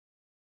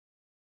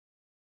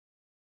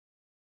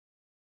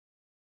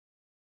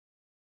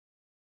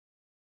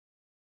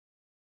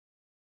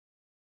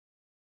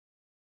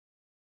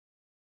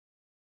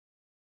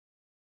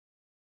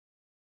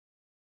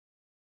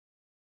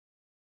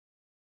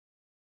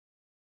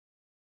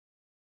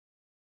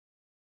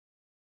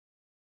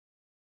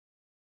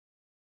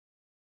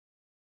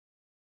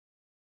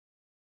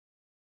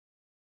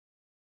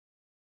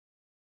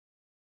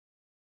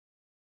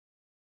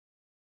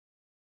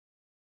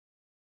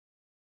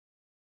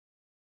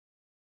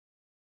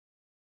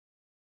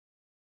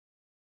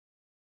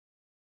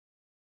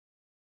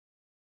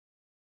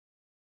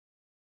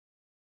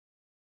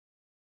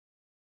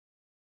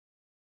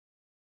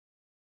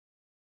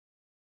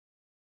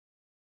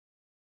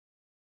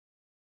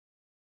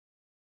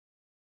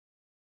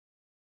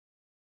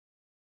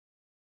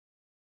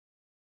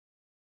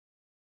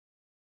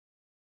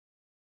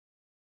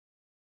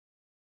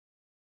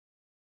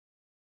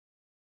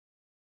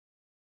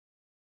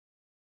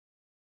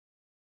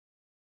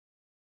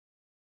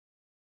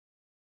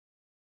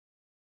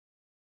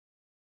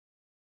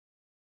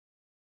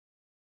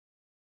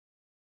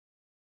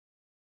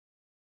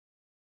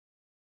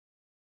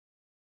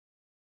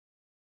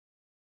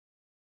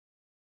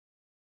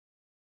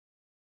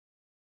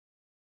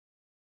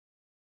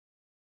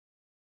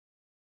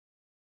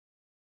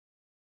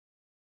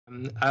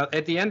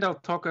At the end, I'll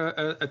talk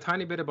a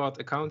tiny bit about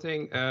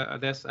accounting.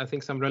 There's, I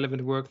think, some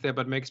relevant work there,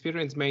 but my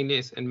experience mainly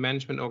is in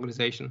management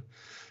organization.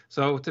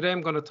 So today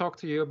I'm going to talk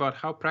to you about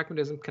how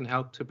pragmatism can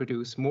help to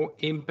produce more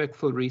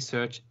impactful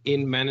research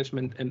in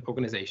management and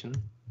organization.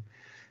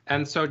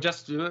 And so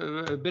just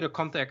a bit of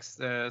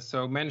context.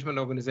 So management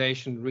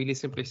organization, really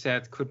simply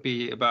said, could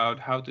be about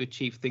how to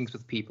achieve things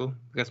with people,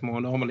 because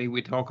more normally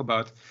we talk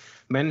about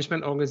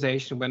management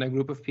organization when a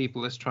group of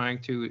people is trying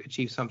to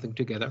achieve something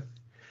together.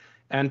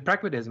 And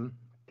pragmatism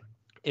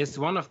is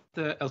one of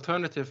the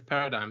alternative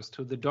paradigms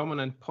to the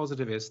dominant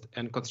positivist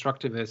and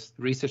constructivist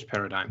research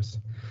paradigms.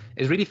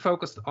 It's really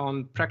focused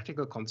on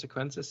practical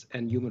consequences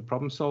and human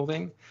problem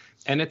solving,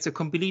 and it's a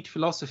complete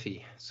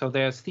philosophy. So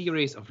there's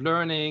theories of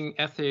learning,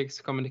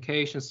 ethics,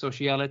 communication,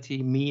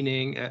 sociality,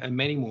 meaning, and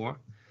many more.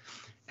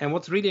 And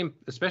what's really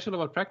special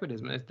about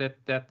pragmatism is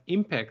that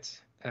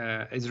impact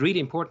is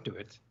really important to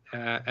it.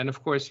 And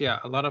of course, yeah,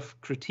 a lot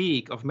of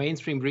critique of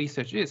mainstream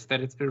research is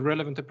that it's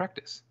irrelevant to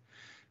practice,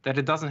 that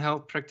it doesn't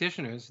help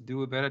practitioners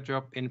do a better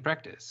job in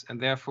practice. And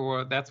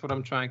therefore, that's what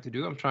I'm trying to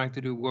do. I'm trying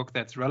to do work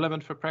that's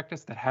relevant for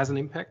practice, that has an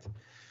impact.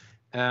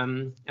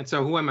 And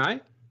so who am I?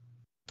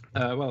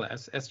 Well,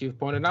 as you've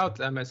pointed out,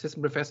 I'm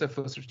assistant professor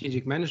for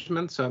strategic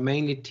management. So I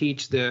mainly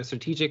teach the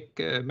strategic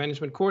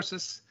management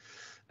courses,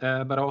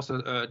 but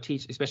also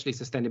teach especially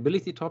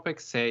sustainability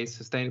topics, say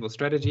sustainable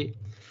strategy,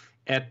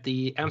 at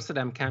the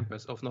Amsterdam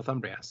campus of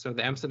Northumbria. So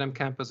the Amsterdam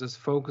campus is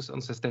focused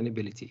on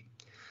sustainability.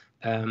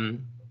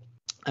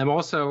 I'm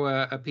also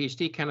a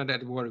PhD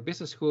candidate at Warwick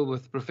Business School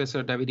with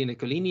Professor Davide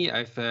Nicolini.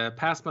 I've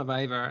passed my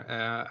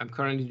viva. I'm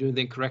currently doing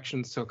the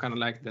corrections, so kind of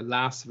like the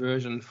last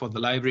version for the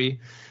library.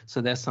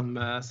 So there's some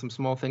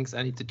small things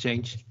I need to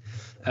change.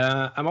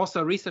 I'm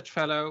also a research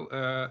fellow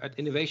at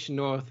Innovation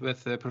North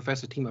with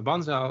Professor Tima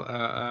Banzal,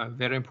 a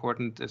very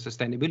important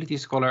sustainability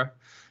scholar.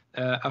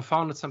 I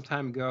founded some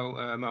time ago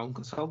my own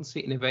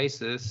consultancy,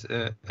 Innovasis,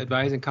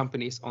 advising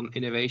companies on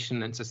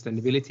innovation and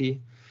sustainability.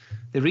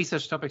 The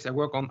research topics I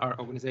work on are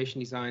organization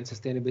design,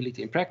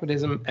 sustainability, and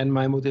pragmatism. And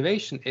my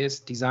motivation is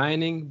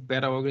designing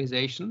better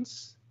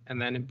organizations, and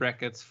then in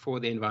brackets for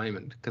the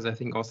environment, because I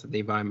think also the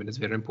environment is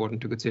very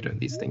important to consider in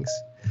these things.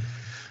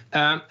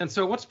 And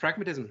so what's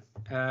pragmatism?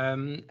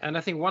 And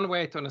I think one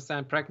way to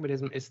understand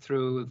pragmatism is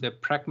through the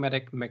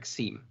pragmatic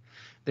maxim.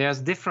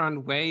 There's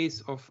different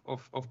ways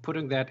of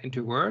putting that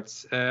into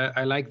words.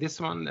 I like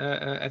this one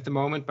at the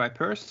moment by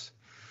Peirce.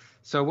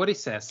 So what he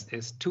says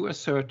is to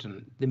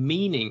ascertain the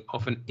meaning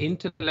of an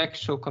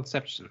intellectual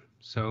conception.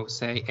 So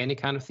say any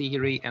kind of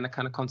theory and a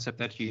kind of concept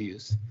that you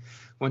use.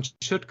 One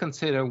should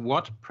consider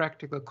what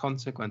practical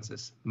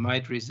consequences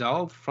might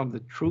result from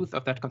the truth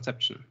of that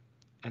conception.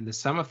 And the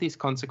sum of these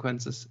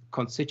consequences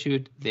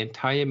constitute the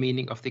entire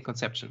meaning of the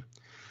conception.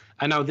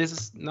 I know this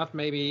is not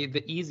maybe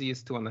the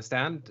easiest to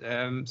understand.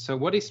 So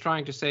what he's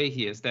trying to say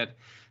here is that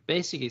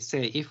basically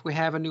say if we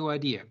have a new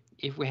idea,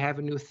 if we have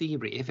a new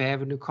theory, if we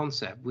have a new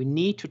concept, we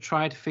need to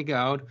try to figure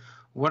out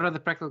what are the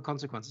practical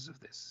consequences of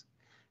this.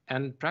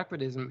 And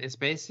pragmatism is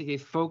basically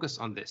focused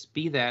on this,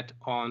 be that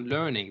on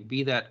learning,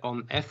 be that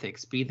on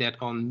ethics, be that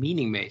on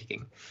meaning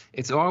making.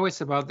 It's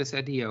always about this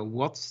idea,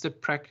 what's the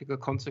practical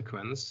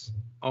consequence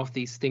of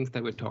these things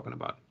that we're talking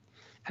about?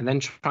 And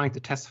then trying to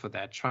test for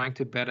that, trying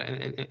to better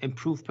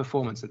improve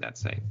performance,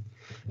 let's say.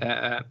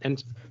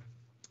 And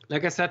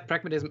like I said,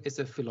 pragmatism is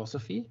a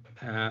philosophy.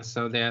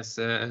 So there's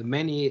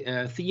many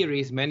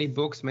theories, many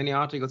books, many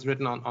articles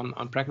written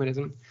on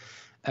pragmatism.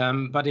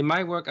 But in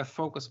my work, I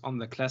focus on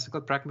the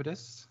classical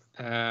pragmatists.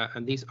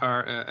 And these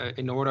are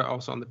in order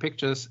also on the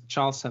pictures: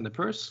 Charles Sanders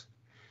Peirce,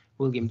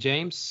 William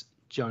James,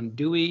 John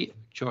Dewey,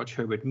 George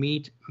Herbert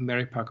Mead,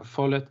 Mary Parker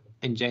Follett,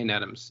 and Jane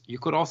Addams. You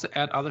could also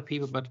add other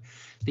people, but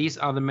these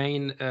are the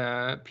main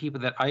people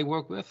that I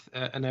work with,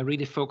 and I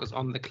really focus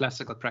on the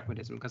classical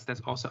pragmatism because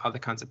there's also other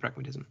kinds of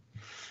pragmatism.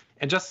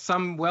 And just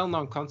some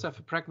well-known concepts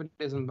of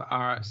pragmatism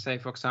are, say,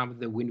 for example,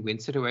 the win-win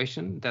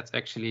situation. That's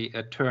actually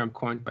a term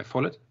coined by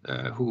Follett,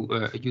 who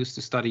used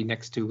to study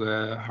next to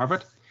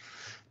Harvard.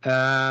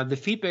 The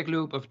feedback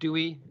loop of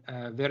Dewey,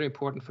 very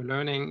important for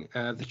learning.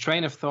 The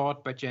train of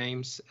thought by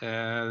James,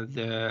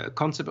 the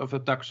concept of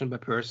abduction by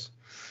Peirce.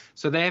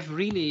 So they have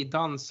really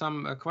done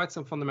quite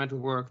some fundamental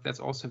work that's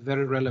also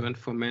very relevant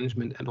for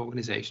management and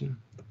organization.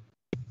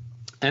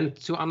 And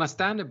to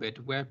understand a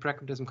bit where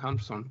pragmatism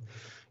comes from,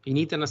 you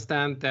need to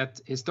understand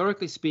that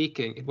historically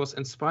speaking, it was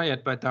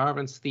inspired by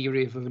Darwin's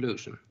theory of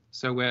evolution.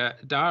 So where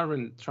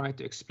Darwin tried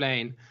to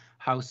explain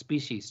how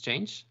species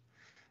change,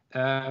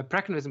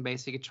 pragmatism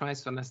basically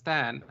tries to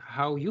understand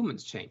how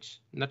humans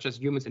change, not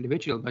just humans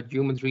individually, but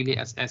humans really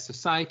as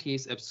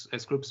societies,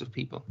 as groups of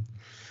people.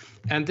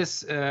 And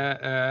this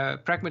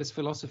pragmatist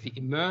philosophy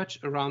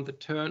emerged around the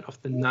turn of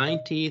the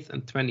 19th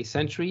and 20th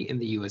century in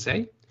the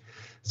USA.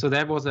 So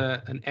that was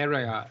an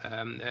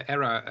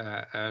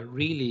era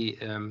really,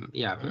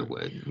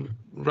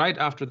 right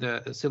after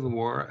the Civil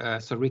War.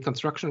 So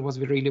Reconstruction was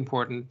really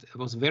important. It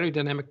was very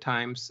dynamic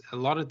times, a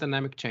lot of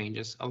dynamic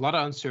changes, a lot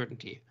of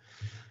uncertainty.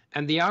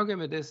 And the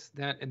argument is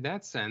that in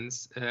that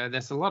sense,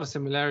 there's a lot of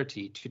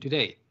similarity to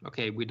today.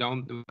 Okay, we're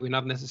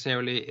not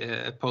necessarily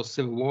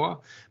post-Civil War,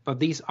 but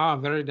these are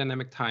very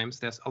dynamic times.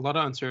 There's a lot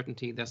of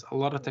uncertainty. There's a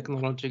lot of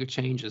technological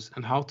changes,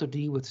 and how to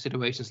deal with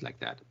situations like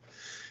that.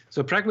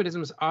 So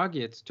pragmatism is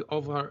argued to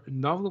offer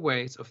novel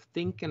ways of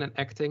thinking and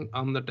acting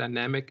under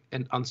dynamic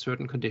and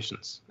uncertain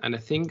conditions. And I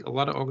think a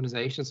lot of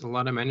organizations, a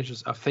lot of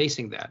managers are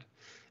facing that.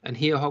 And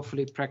here,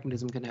 hopefully,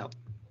 pragmatism can help.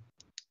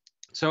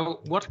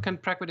 So what can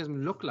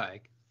pragmatism look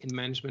like in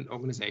management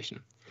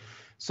organization?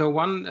 So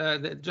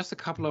just a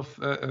couple of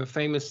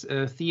famous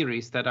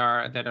theories that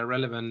are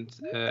relevant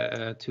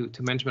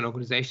to management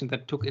organization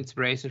that took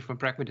inspiration from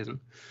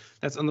pragmatism.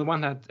 That's on the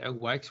one hand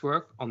Weick's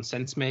work on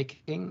sense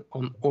making,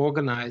 on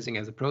organizing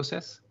as a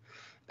process.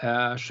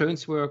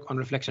 Schoen's work on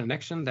reflection and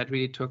action that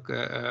really took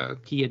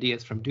key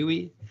ideas from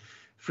Dewey.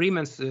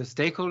 Freeman's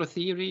stakeholder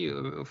theory,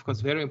 of course,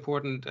 very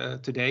important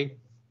today.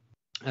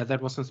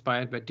 That was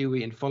inspired by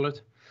Dewey and followed.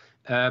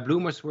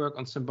 Bloomer's work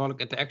on symbolic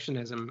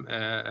interactionism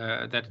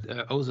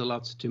that owes a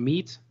lot to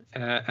Mead,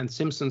 and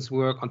Simpson's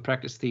work on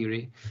practice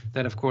theory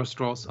that, of course,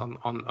 draws on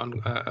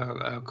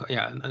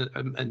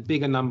a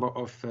bigger number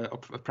of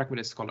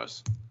pragmatist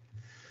scholars.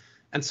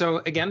 And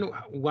so again,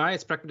 why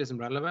is pragmatism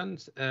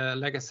relevant?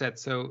 Like I said,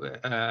 so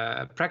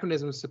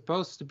pragmatism is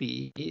supposed to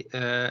be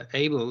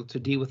able to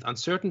deal with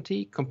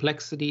uncertainty,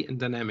 complexity, and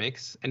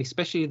dynamics, and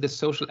especially the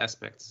social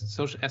aspects.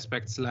 Social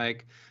aspects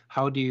like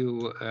how do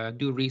you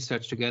do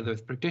research together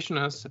with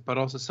practitioners, but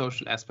also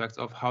social aspects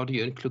of how do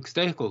you include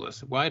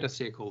stakeholders, wider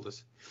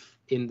stakeholders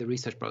in the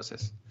research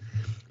process.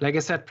 Like I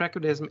said,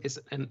 pragmatism is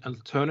an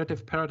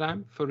alternative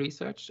paradigm for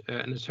research,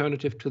 an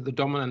alternative to the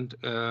dominant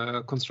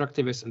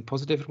constructivist and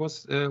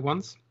positivist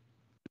ones.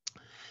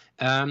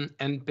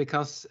 And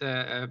because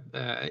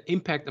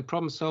impact and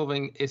problem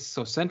solving is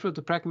so central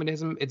to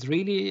pragmatism,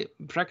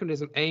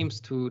 pragmatism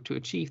aims to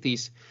achieve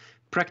these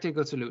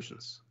practical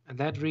solutions. And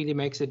that really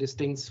makes it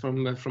distinct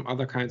from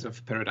other kinds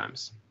of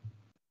paradigms.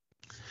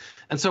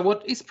 And so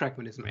what is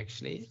pragmatism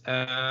actually?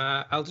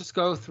 I'll just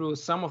go through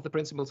some of the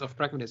principles of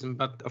pragmatism,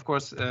 but of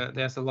course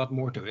there's a lot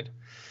more to it.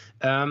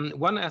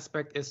 One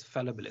aspect is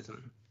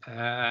fallibilism.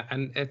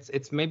 And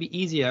it's maybe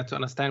easier to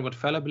understand what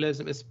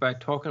fallibilism is by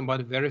talking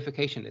about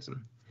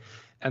verificationism.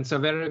 And so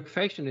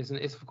verificationism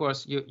is, of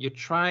course, you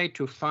try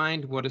to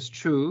find what is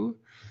true,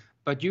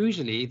 but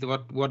usually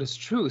what is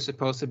true is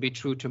supposed to be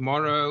true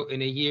tomorrow,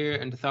 in a year,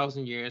 in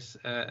 1,000 years,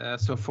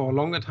 so for a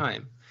longer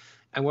time.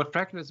 And what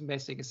pragmatism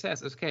basically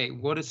says is, okay,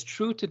 what is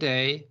true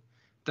today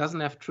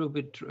doesn't have to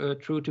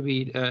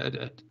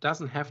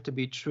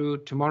be true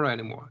tomorrow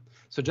anymore.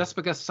 So just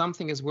because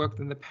something has worked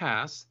in the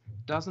past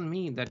doesn't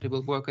mean that it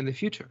will work in the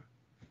future.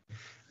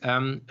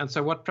 And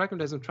so what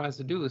pragmatism tries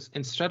to do is,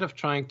 instead of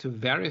trying to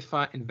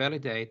verify and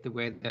validate the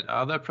way that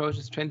other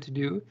approaches tend to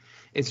do,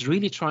 it's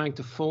really trying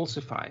to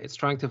falsify. It's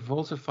trying to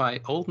falsify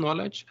old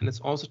knowledge, and it's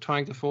also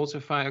trying to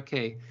falsify,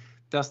 okay,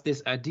 does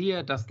this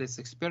idea, does this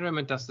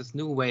experiment, does this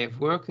new way of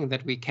working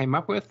that we came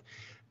up with,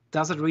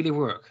 does it really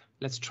work?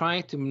 Let's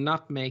try to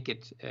not make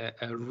it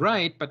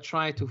right, but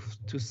try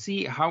to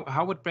see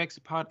how it breaks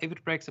apart, if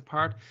it breaks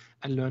apart,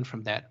 and learn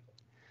from that.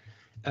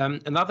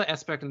 Another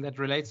aspect, and that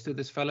relates to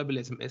this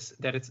fallibilism, is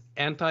that it's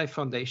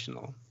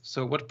anti-foundational.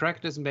 So what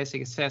pragmatism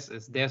basically says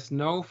is there's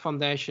no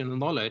foundational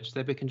knowledge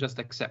that we can just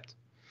accept.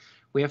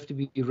 We have to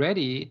be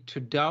ready to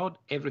doubt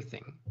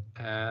everything.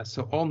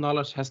 So all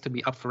knowledge has to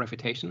be up for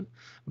refutation.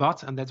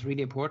 But, and that's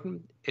really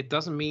important, it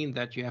doesn't mean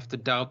that you have to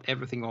doubt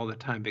everything all the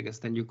time, because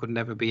then you could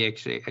never be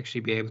actually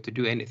be able to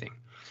do anything.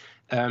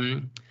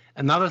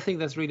 Another thing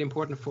that's really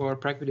important for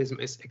pragmatism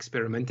is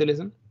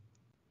experimentalism.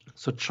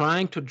 So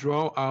trying to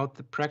draw out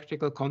the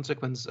practical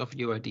consequences of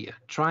your idea,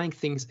 trying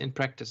things in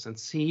practice and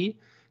see,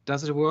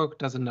 does it work,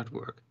 does it not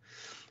work?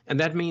 And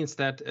that means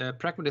that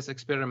pragmatist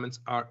experiments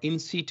are in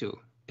situ,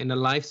 in a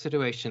live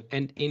situation,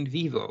 and in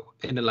vivo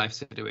in a live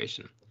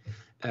situation.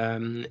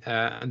 And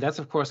that's,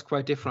 of course,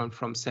 quite different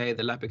from, say,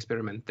 the lab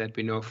experiment that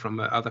we know from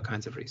other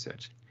kinds of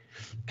research.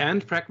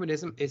 And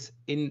pragmatism is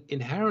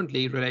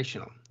inherently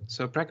relational.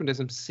 So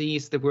pragmatism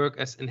sees the work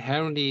as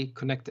inherently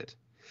connected.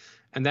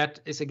 And that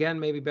is, again,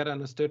 maybe better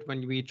understood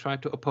when we try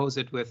to oppose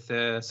it with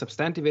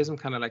substantivism,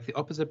 kind of like the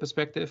opposite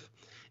perspective.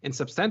 In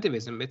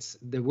substantivism, it's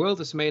the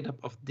world is made up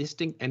of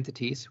distinct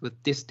entities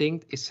with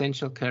distinct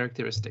essential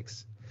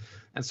characteristics.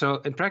 And so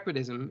in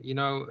pragmatism, you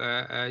know,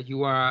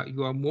 you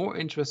are more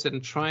interested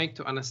in trying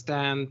to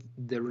understand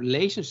the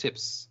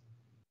relationships,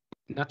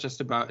 not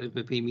just about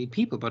between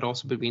people, but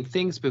also between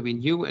things,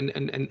 between you and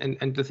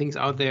the things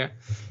out there.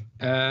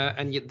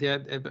 And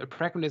yet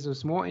pragmatism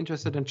is more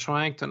interested in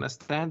trying to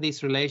understand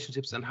these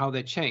relationships and how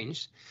they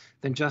change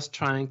than just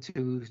trying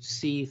to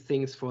see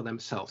things for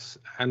themselves.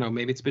 I know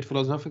maybe it's a bit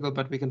philosophical,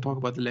 but we can talk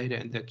about it later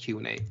in the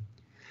Q&A.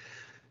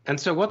 And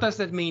so what does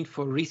that mean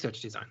for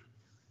research design?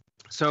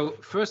 So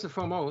first and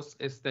foremost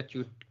is that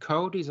you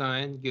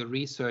co-design your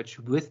research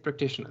with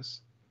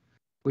practitioners,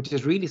 which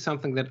is really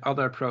something that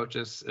other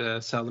approaches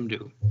seldom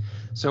do.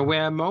 So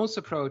where most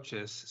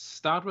approaches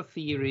start with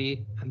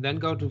theory and then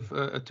go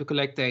to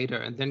collect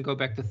data and then go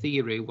back to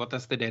theory, what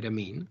does the data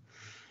mean?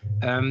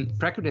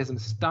 Pragmatism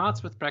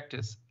starts with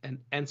practice and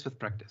ends with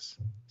practice.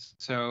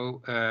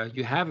 So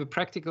you have a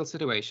practical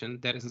situation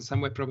that is in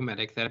some way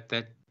problematic,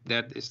 that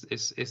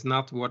is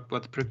not what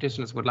the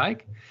practitioners would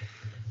like.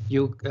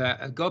 You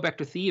go back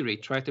to theory,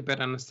 try to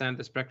better understand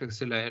this practical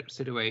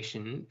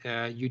situation.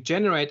 You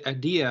generate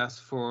ideas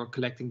for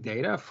collecting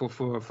data,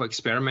 for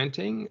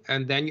experimenting,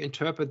 and then you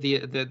interpret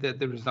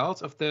the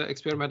results of the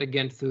experiment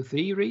again through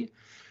theory.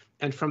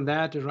 And from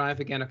there derive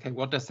again, okay,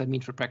 what does that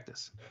mean for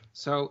practice?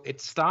 So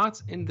it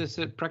starts in this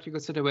practical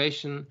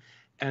situation,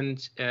 and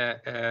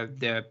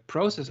the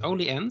process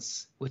only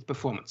ends with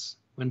performance,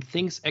 when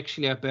things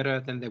actually are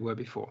better than they were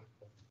before.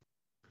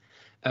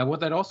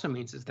 What that also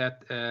means is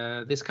that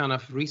this kind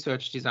of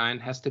research design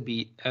has to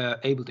be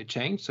able to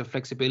change. So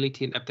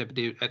flexibility and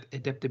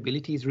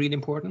adaptability is really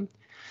important.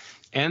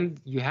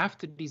 And you have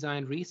to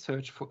design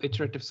research for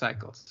iterative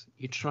cycles.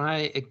 You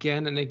try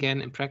again and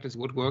again in practice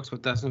what works,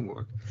 what doesn't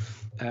work.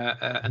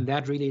 And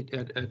that really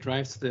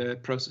drives the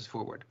process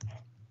forward.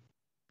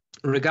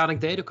 Regarding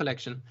data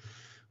collection,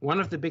 one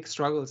of the big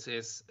struggles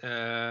is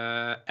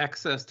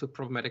access to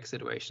problematic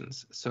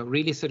situations. So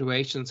really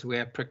situations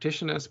where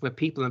practitioners, where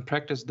people in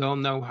practice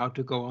don't know how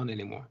to go on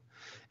anymore.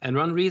 And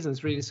one reason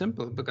is really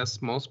simple,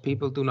 because most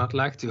people do not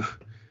like to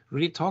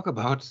really talk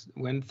about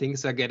when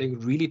things are getting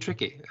really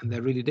tricky and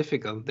they're really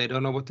difficult. They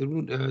don't know what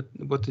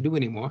to do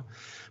anymore.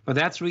 But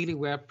that's really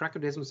where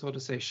pragmatism, so to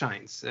say,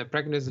 shines.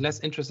 Pragmatism is less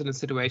interested in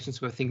situations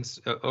where things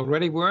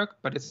already work,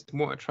 but it's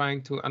more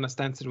trying to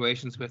understand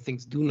situations where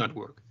things do not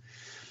work.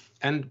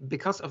 And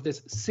because of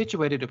this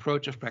situated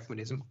approach of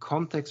pragmatism,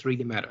 context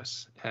really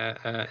matters.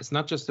 It's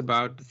not just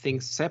about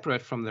things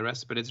separate from the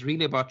rest, but it's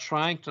really about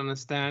trying to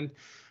understand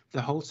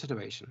the whole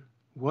situation.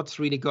 What's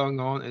really going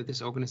on in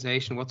this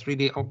organization? What's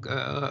really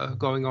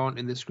going on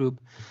in this group?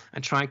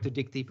 And trying to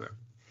dig deeper.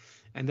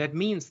 And that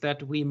means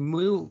that we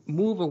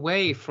move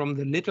away from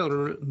the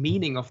literal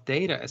meaning of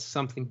data as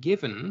something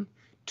given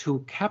to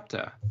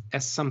capta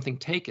as something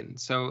taken.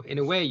 So in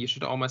a way, you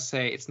should almost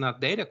say it's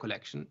not data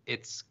collection,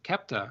 it's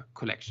capta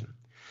collection.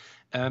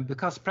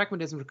 Because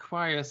pragmatism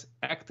requires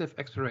active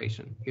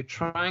exploration. You're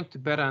trying to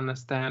better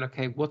understand,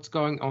 okay, what's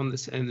going on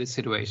in this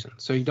situation.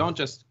 So you don't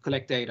just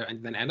collect data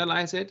and then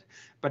analyze it,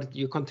 but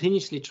you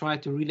continuously try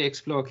to really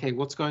explore, okay,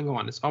 what's going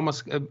on. It's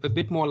almost a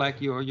bit more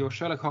like your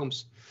Sherlock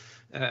Holmes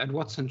and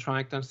Watson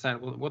trying to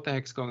understand, well, what the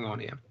heck's going on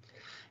here.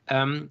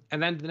 And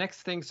then the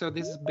next thing, so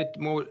this is a bit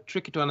more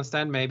tricky to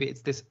understand maybe,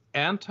 it's this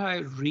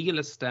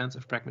anti-realist stance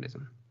of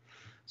pragmatism.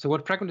 So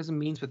what pragmatism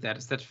means with that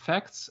is that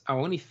facts are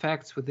only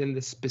facts within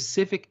the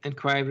specific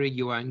inquiry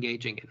you are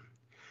engaging in.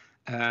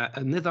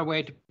 Another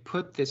way to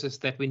put this is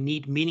that we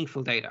need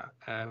meaningful data.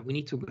 We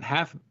need to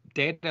have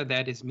data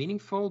that is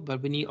meaningful,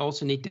 but we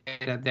also need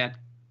data that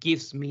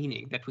gives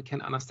meaning, that we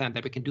can understand,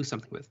 that we can do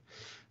something with.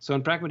 So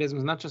in pragmatism,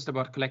 it's not just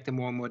about collecting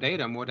more and more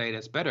data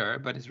is better,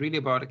 but it's really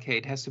about, okay,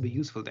 it has to be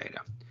useful data.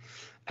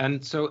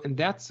 And so in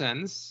that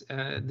sense,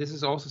 this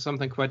is also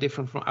something quite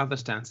different from other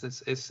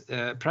stances, is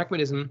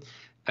pragmatism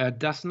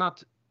does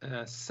not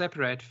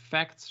separate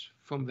facts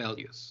from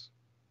values.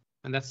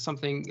 And that's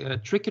something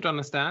tricky to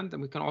understand,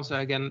 and we can also,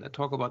 again,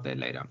 talk about that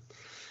later.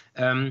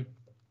 And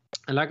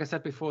like I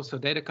said before, so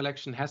data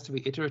collection has to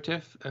be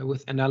iterative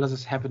with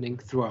analysis happening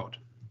throughout.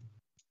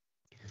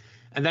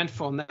 And then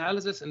for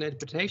analysis and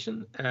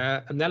interpretation,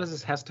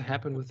 analysis has to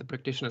happen with the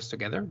practitioners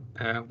together.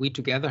 We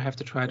together have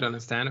to try to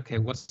understand, okay,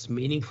 what's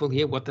meaningful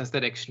here? What does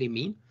that actually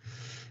mean?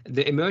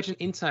 The emergent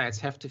insights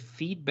have to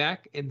feed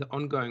back in the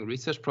ongoing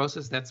research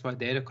process. That's why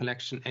data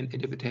collection and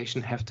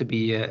interpretation have to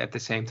be at the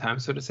same time,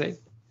 so to say.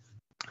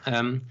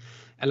 And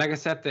like I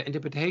said, the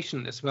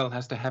interpretation as well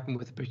has to happen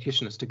with the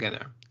practitioners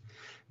together.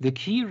 The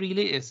key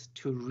really is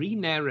to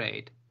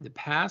re-narrate the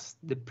past,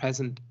 the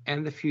present,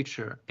 and the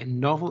future in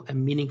novel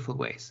and meaningful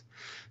ways.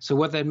 So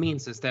what that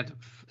means is that,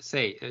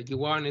 say,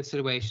 you are in a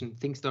situation,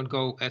 things don't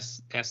go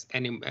as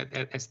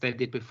they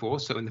did before,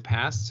 so in the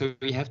past. So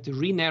you have to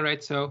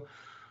re-narrate. So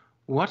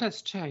what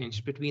has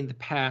changed between the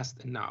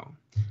past and now?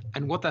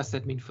 And what does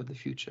that mean for the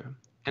future?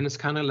 And it's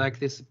kind of like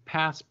this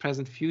past,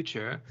 present,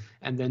 future,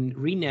 and then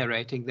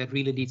re-narrating that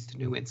really leads to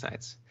new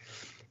insights.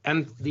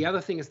 And the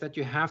other thing is that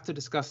you have to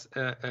discuss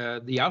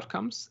the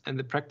outcomes and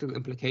the practical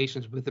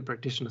implications with the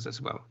practitioners as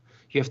well.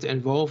 You have to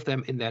involve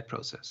them in that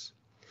process.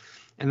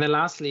 And then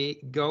lastly,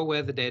 go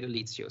where the data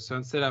leads you. So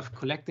instead of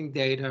collecting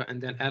data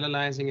and then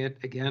analyzing it,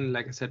 again,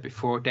 like I said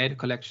before, data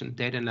collection,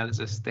 data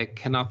analysis, they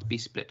cannot be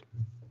split.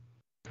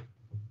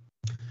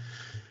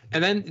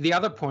 And then the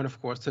other point,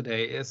 of course,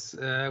 today is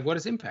what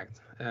is impact?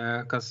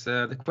 Because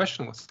the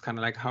question was kind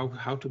of like how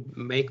to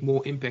make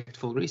more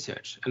impactful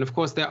research. And of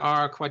course, there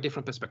are quite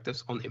different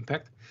perspectives on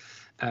impact.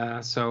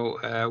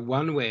 So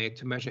one way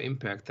to measure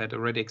impact that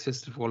already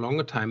existed for a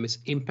longer time is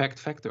impact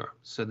factor.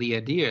 So the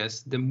idea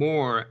is the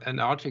more an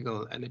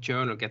article and a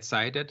journal gets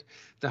cited,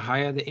 the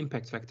higher the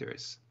impact factor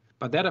is.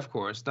 But that, of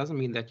course, doesn't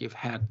mean that you've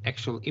had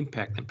actual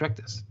impact in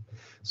practice.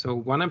 So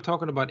when I'm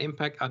talking about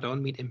impact, I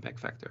don't mean impact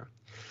factor.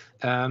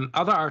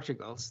 Other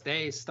articles,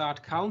 they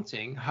start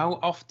counting how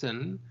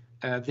often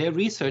their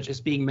research is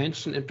being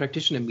mentioned in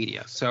practitioner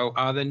media. So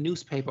are there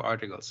newspaper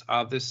articles?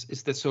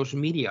 Is there social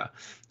media?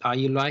 Are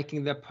you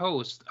liking their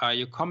post? Are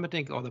you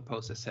commenting on the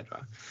post,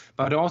 etc.?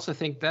 But I also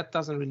think that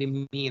doesn't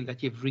really mean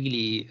that you've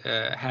really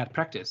had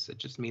practice. It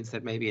just means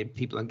that maybe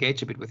people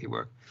engage a bit with your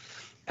work.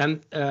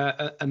 And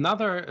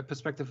another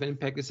perspective of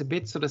impact is a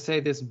bit sort of say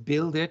this,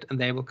 build it and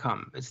they will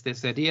come. It's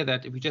this idea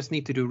that we just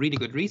need to do really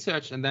good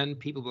research and then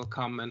people will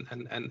come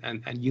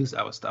and use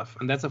our stuff.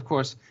 And that's, of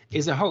course,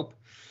 is a hope.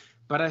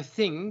 But I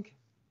think,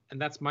 and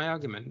that's my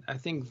argument, I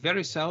think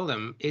very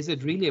seldom is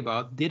it really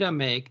about, did I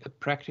make a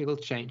practical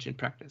change in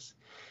practice?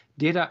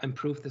 Did I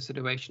improve the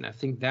situation? I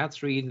think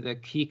that's really the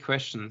key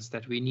questions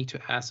that we need to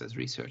ask as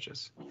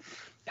researchers.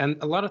 And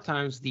a lot of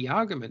times the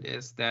argument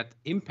is that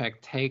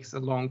impact takes a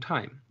long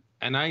time.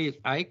 And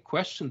I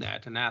question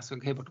that and ask,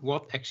 okay, but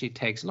what actually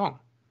takes long?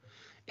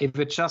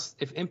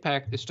 If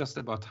impact is just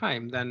about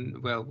time, then,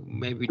 well,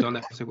 maybe we don't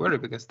have to worry,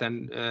 because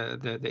then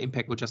the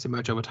impact will just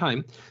emerge over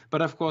time.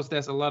 But of course,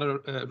 there's a lot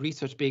of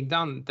research being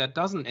done that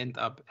doesn't end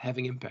up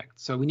having impact.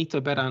 So we need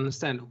to better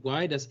understand,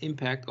 why does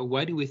impact, or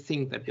why do we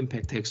think that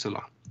impact takes so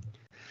long?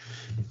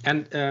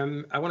 And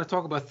I want to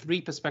talk about three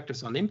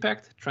perspectives on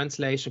impact: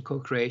 translation,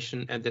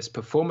 co-creation, and this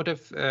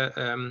performative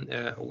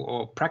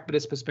or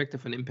pragmatist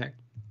perspective on impact.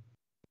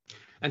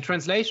 And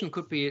translation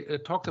could be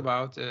talked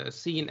about,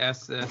 seen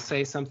as,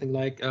 say, something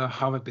like a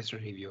Harvard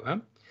Business Review,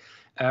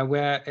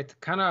 where it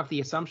kind of the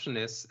assumption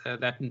is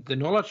that the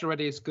knowledge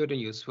already is good and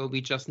useful.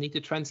 We just need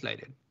to translate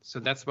it. So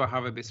that's why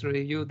Harvard Business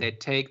Review, they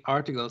take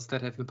articles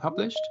that have been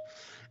published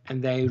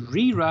and they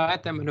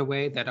rewrite them in a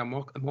way that are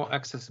more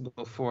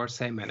accessible for,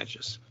 say,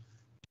 managers.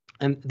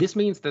 And this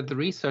means that the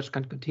research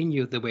can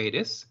continue the way it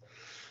is,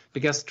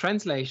 because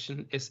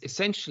translation is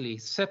essentially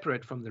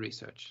separate from the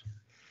research.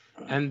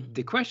 And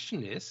the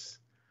question is,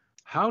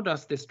 how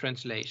does this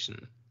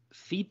translation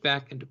feed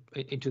back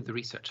into the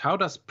research? How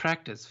does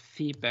practice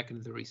feed back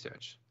into the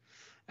research?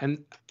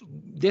 And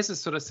this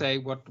is sort of say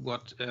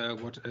what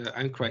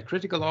I'm quite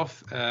critical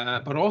of,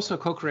 but also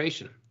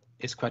co-creation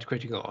is quite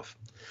critical of.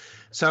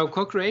 So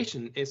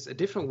co-creation is a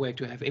different way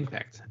to have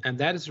impact, and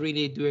that is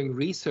really doing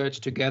research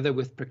together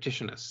with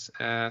practitioners.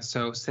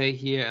 So say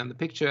here in the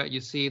picture,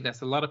 you see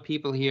there's a lot of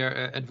people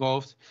here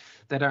involved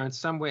that are in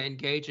some way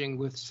engaging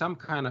with some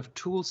kind of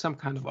tool, some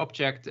kind of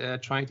object,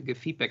 trying to give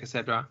feedback,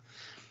 etc.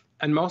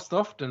 And most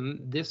often,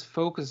 this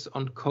focus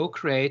on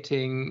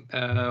co-creating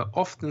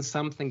often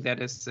something that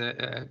is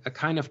a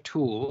kind of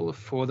tool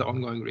for the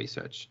ongoing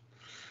research.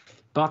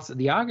 But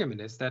the argument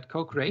is that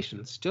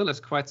co-creation still is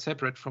quite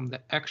separate from the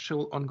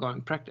actual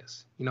ongoing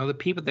practice. You know, the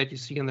people that you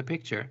see in the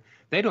picture,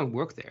 they don't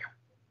work there.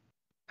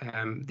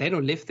 They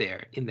don't live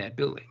there in that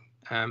building.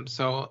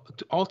 So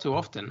all too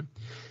often,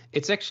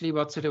 it's actually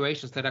about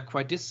situations that are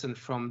quite distant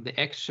from the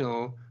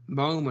actual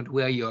moment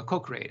where you are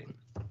co-creating,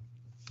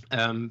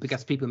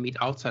 because people meet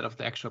outside of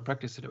the actual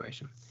practice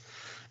situation.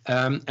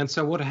 And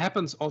so what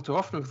happens all too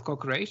often with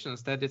co-creation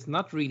is that it's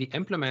not really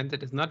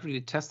implemented, it's not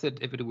really tested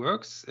if it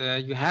works.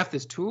 You have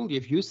this tool,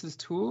 you've used this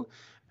tool,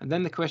 and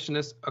then the question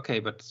is, okay,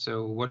 but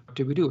so what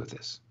do we do with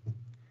this?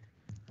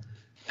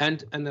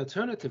 And an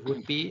alternative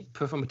would be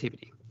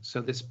performativity. So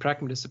this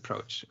pragmatist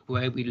approach,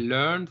 where we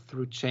learn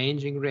through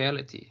changing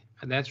reality.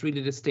 And that's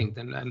really distinct,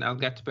 and I'll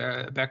get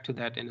back to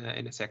that in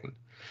a second.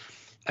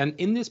 And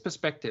in this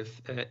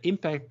perspective,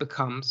 impact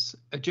becomes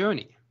a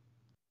journey,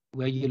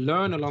 where you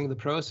learn along the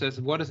process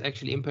what is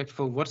actually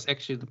impactful, what's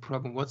actually the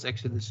problem, what's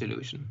actually the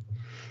solution.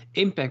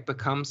 Impact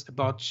becomes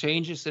about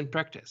changes in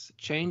practice,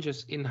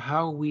 changes in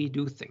how we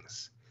do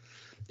things.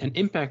 And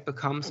impact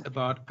becomes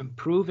about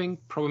improving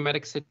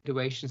problematic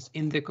situations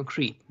in the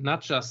concrete,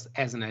 not just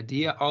as an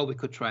idea, oh, we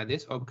could try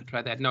this or we could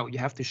try that. No, you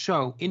have to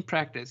show in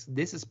practice,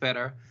 this is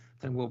better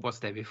than what was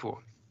there before.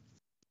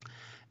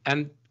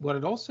 And what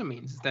it also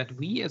means is that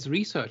we as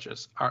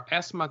researchers are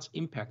as much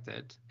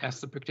impacted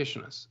as the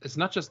practitioners. It's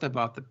not just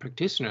about the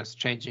practitioners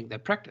changing their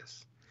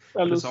practice,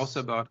 but it's also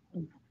about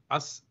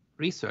us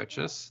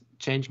researchers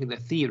changing the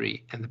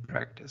theory and the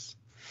practice.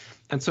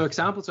 And so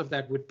examples of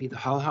that would be the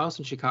Hull House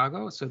in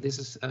Chicago. So this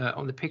is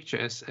on the picture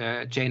is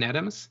Jane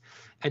Addams.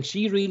 And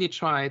she really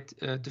tried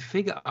to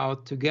figure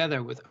out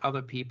together with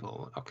other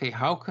people, okay,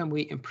 how can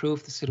we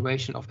improve the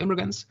situation of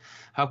immigrants?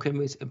 How can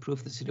we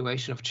improve the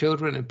situation of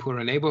children in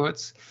poorer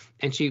neighborhoods?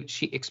 And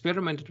she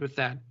experimented with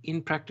that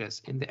in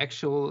practice in the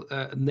actual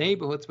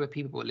neighborhoods where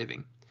people were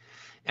living.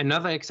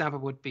 Another example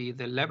would be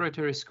the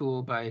Laboratory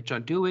School by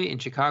John Dewey in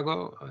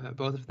Chicago.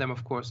 Both of them,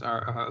 of course,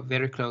 are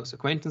very close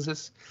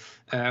acquaintances,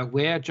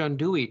 where John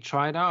Dewey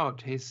tried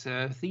out his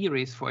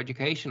theories for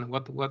education,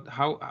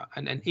 how,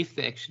 and if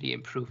they actually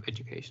improve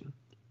education.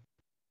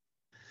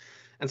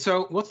 And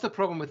so what's the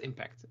problem with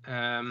impact?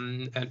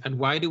 And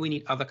why do we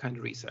need other kind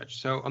of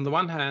research? So on the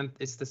one hand,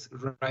 it's this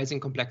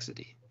rising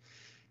complexity.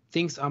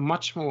 Things are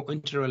much more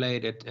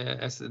interrelated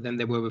than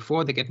they were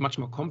before. They get much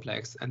more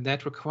complex, and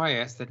that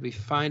requires that we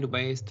find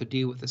ways to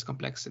deal with this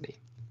complexity.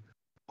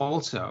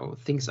 Also,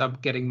 things are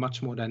getting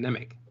much more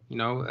dynamic. You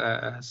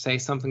know, say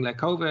something like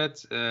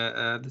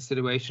COVID, the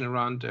situation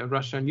around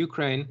Russia and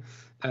Ukraine,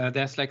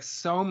 There's like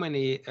so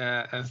many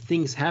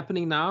things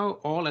happening now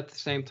all at the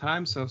same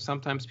time. So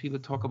sometimes people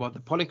talk about the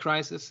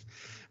polycrisis,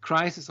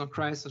 crisis on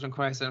crisis on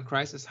crisis on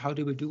crisis. How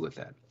do we do with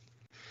that?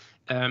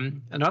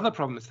 Another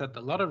problem is that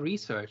a lot of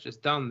research is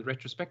done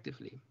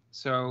retrospectively.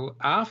 So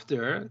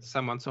after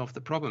someone solved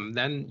the problem,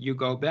 then you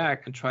go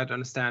back and try to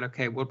understand,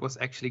 okay, what was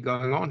actually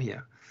going on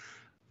here?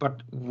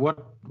 But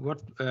what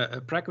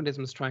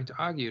pragmatism is trying to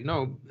argue,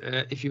 no,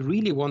 if you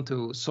really want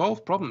to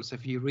solve problems,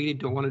 if you really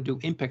don't want to do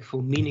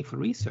impactful, meaningful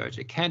research,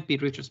 it can't be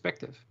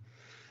retrospective.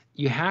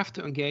 You have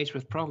to engage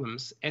with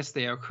problems as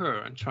they occur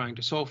and trying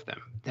to solve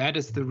them. That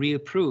is the real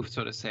proof,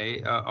 so to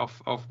say,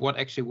 of what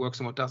actually works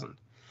and what doesn't.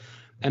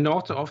 And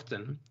also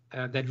often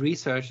that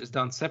research is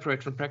done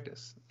separate from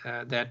practice,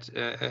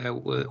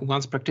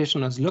 once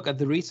practitioners look at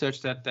the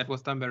research that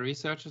was done by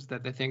researchers,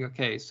 that they think,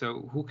 okay,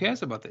 so who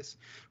cares about this?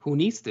 Who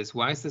needs this?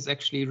 Why is this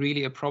actually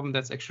really a problem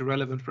that's actually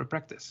relevant for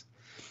practice?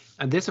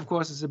 And this, of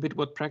course, is a bit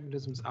what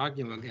pragmatism is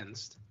arguing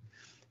against.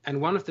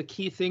 And one of the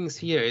key things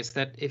here is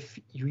that if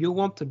you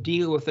want to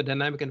deal with a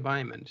dynamic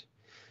environment,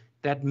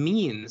 that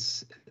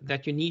means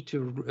that you need to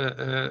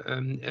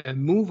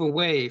move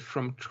away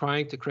from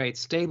trying to create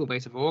stable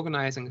ways of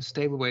organizing,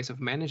 stable ways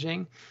of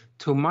managing,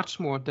 to much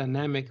more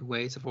dynamic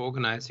ways of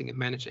organizing and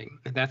managing.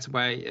 And that's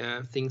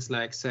why things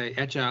like, say,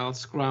 Agile,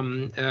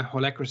 Scrum,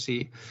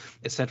 Holacracy,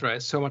 etc.,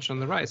 is so much on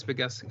the rise,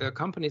 because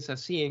companies are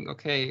seeing,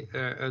 okay,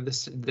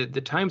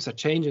 the times are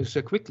changing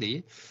so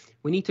quickly.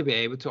 We need to be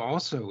able to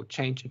also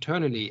change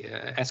internally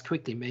as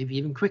quickly, maybe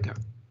even quicker.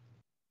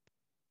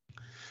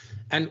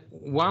 And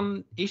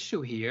one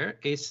issue here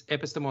is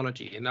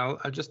epistemology, and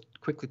I'll just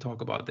quickly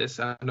talk about this.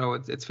 I know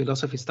it's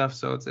philosophy stuff,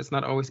 so it's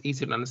not always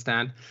easy to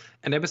understand.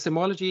 And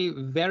epistemology,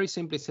 very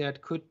simply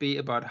said, could be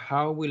about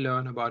how we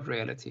learn about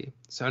reality.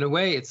 So in a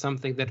way, it's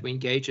something that we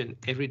engage in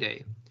every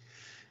day.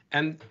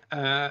 And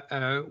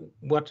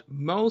what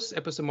most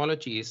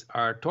epistemologies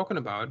are talking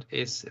about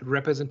is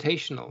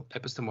representational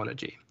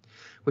epistemology,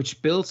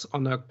 which builds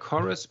on a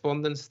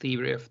correspondence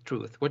theory of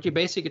truth. What you're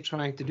basically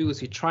trying to do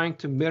is you're trying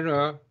to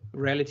mirror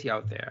reality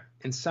out there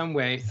in some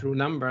way through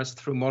numbers,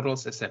 through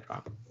models,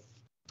 etc.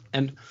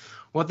 And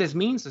what this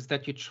means is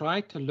that you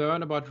try to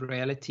learn about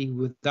reality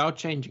without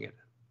changing it.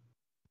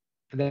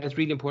 And that's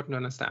really important to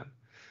understand.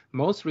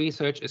 Most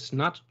research is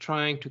not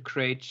trying to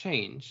create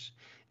change.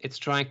 It's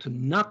trying to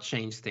not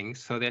change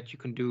things so that you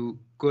can do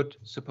good,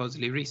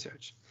 supposedly,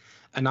 research.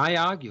 And I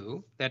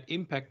argue that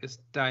impact is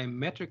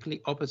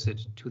diametrically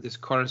opposite to this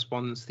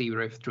correspondence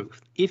theory of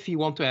truth. If you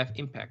want to have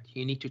impact,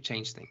 you need to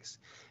change things.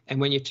 And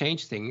when you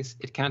change things,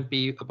 it can't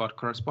be about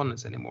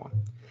correspondence anymore.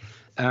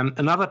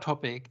 Another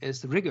topic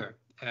is rigor.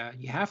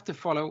 You have to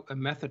follow a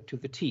method to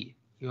the T.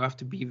 You have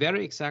to be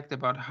very exact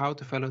about how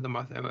to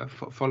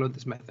follow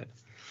this method.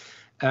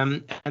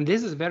 And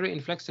this is very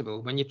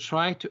inflexible when you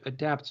try to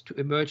adapt to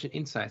emergent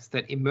insights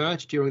that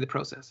emerge during the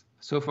process.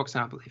 So, for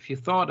example, if you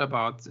thought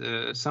about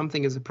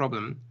something is a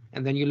problem,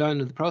 and then you learn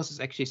in the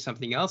process actually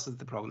something else is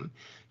the problem,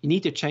 you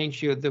need to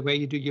change the way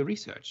you do your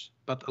research.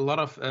 But a lot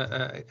of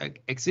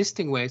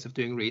existing ways of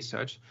doing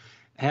research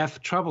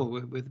have trouble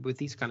with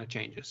these kind of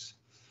changes.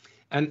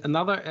 And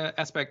another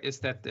aspect is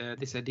that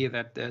this idea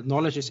that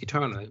knowledge is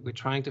eternal. We're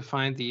trying to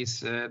find these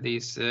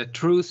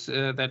truths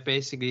that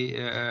basically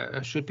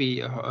should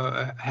be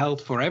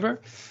held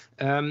forever.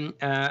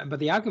 But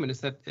the argument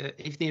is that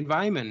if the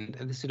environment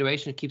and the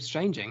situation keeps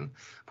changing,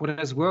 what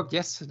has worked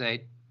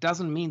yesterday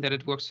doesn't mean that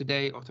it works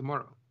today or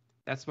tomorrow.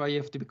 That's why you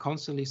have to be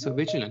constantly so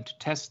vigilant to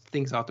test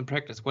things out in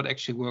practice, what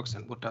actually works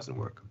and what doesn't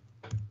work.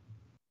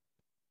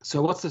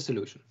 So what's the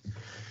solution?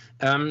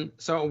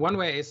 So one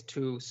way is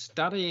to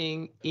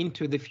studying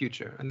into the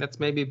future, and that's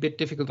maybe a bit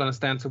difficult to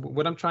understand. So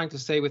what I'm trying to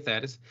say with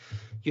that is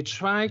you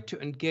try to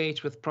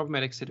engage with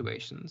problematic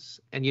situations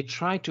and you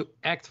try to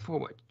act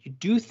forward. You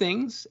do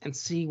things and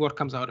see what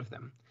comes out of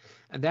them.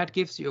 And that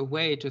gives you a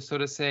way to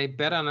sort of say,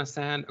 better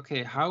understand,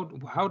 okay, how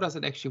does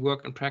it actually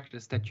work in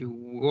practice that you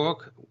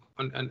work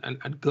on,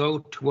 and go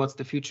towards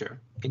the future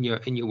in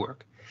your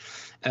work.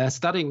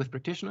 Studying with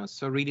practitioners,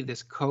 so really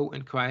this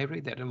co-inquiry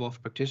that involves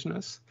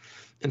practitioners,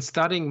 and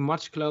studying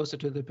much closer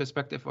to the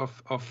perspective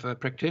of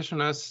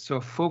practitioners,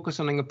 so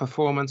focusing on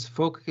performance,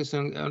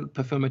 focusing on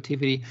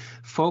performativity,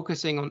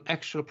 focusing on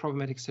actual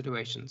problematic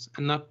situations,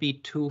 and not be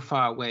too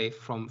far away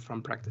from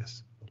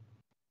practice.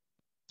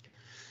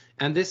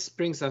 And this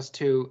brings us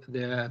to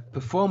the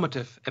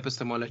performative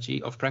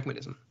epistemology of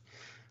pragmatism,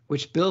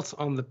 which builds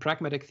on the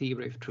pragmatic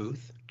theory of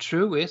truth.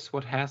 True is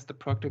what has the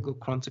practical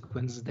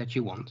consequences that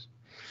you want.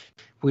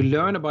 We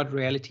learn about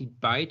reality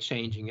by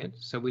changing it.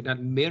 So we're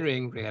not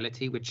mirroring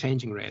reality, we're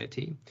changing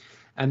reality.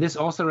 And this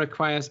also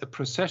requires a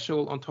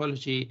processual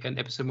ontology and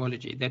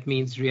epistemology. That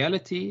means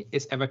reality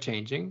is ever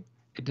changing.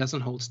 It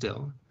doesn't hold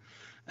still.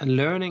 And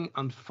learning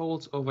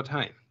unfolds over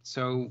time.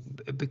 So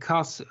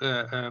because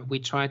we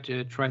try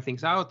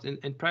things out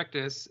in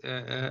practice,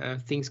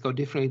 things go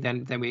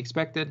differently than we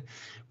expected.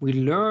 We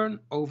learn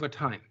over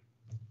time.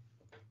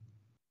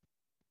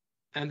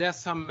 And there's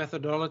some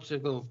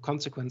methodological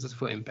consequences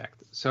for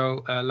impact.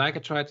 So like I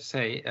tried to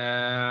say,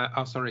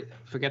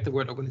 forget the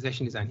word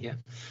organization design here.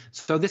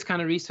 So this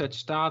kind of research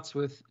starts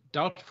with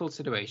doubtful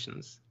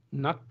situations,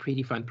 not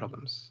predefined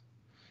problems.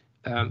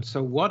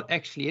 So what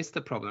actually is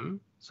the problem?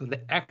 So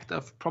the act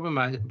of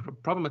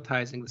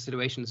problematizing the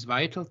situation is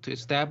vital to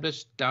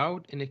establish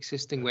doubt in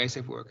existing ways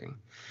of working.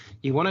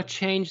 You want to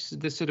change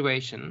the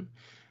situation,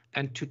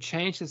 and to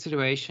change the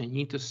situation, you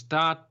need to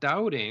start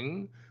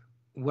doubting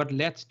what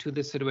led to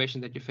the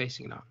situation that you're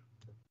facing now.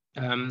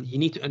 You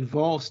need to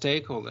involve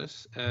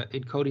stakeholders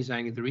in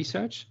co-designing the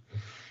research.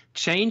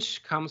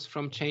 Change comes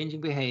from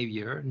changing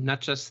behavior, not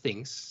just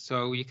things.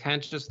 So you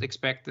can't just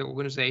expect the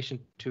organization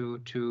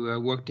to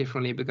work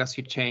differently because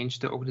you change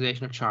the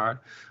organizational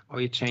chart,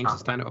 or you change the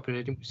standard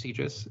operating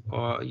procedures,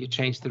 or you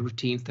change the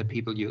routines that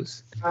people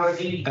use.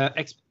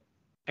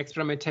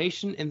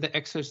 Experimentation in the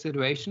actual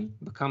situation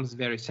becomes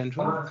very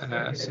central.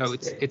 So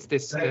it's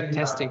this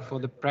testing for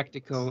the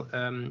practical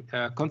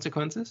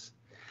consequences.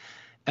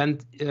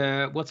 And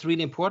what's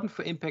really important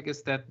for impact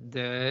is that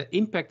the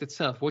impact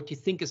itself, what you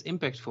think is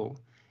impactful,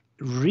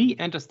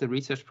 re-enters the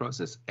research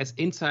process as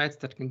insights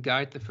that can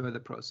guide the further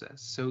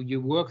process. So you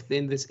work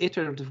in this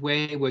iterative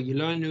way where you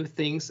learn new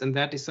things, and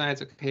that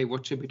decides, okay,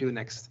 what should we do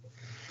next?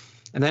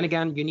 And then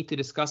again, you need to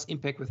discuss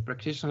impact with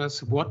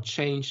practitioners, what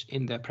changed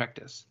in their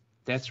practice.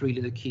 That's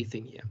really the key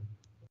thing here.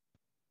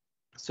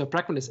 So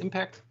pragmatist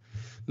impact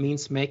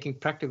means making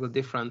practical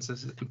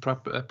differences in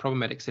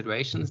problematic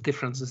situations,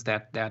 differences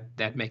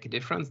that make a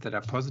difference, that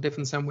are positive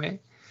in some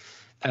way.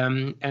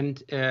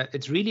 And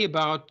it's really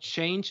about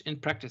change in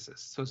practices.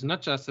 So it's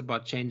not just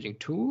about changing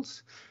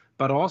tools,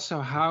 but also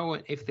how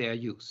and if they are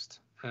used.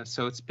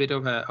 So it's a bit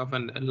of a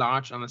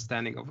large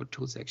understanding of what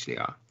tools actually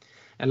are.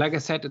 And like I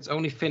said, it's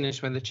only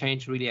finished when the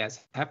change really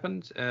has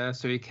happened.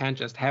 So you can't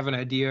just have an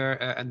idea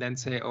and then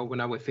say, oh, well,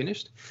 now we're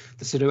finished.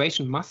 The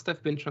situation must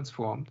have been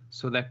transformed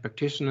so that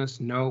practitioners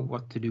know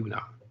what to do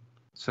now,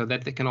 so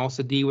that they can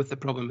also deal with the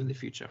problem in the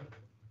future.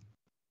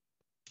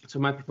 So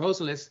my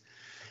proposal is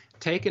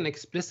take an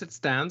explicit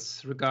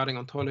stance regarding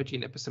ontology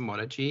and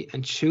epistemology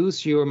and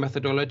choose your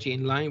methodology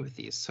in line with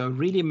these. So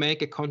really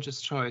make a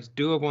conscious choice.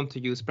 Do I want to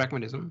use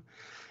pragmatism?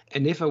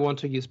 And if I want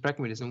to use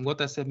pragmatism, what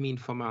does that mean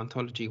for my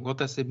ontology? What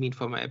does it mean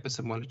for my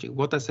epistemology?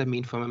 What does that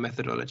mean for my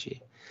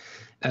methodology?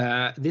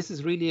 This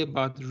is really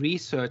about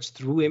research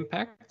through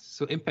impact.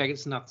 So impact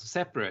is not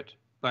separate,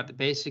 but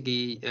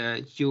basically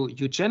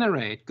you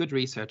generate good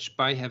research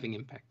by having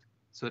impact.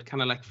 So it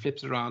kind of like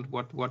flips around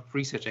what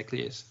research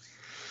actually is.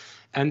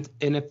 And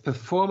in a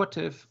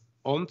performative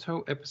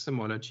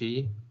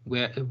onto-epistemology,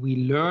 where we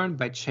learn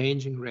by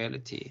changing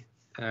reality.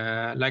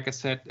 Like I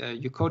said,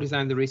 you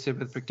co-design the research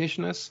with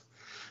practitioners.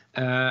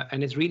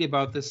 And it's really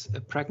about this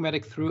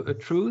pragmatic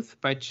truth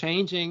by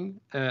changing,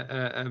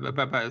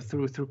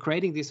 through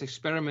creating these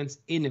experiments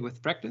in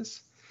with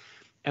practice,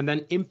 and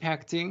then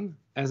impacting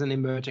as an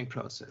emerging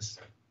process.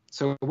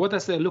 So what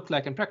does it look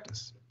like in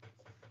practice?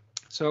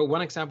 So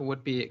one example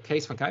would be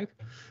Kees van Kuik,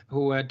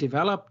 who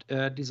developed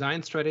a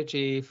design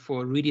strategy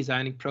for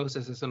redesigning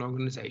processes in an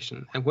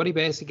organization. And what he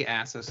basically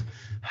asks is,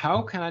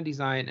 how can I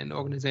design an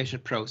organization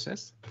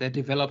process that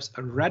develops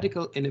a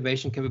radical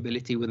innovation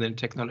capability within a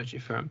technology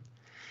firm?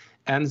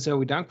 And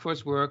Zoe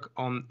Dankvor's work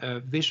on a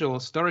visual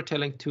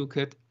storytelling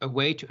toolkit, a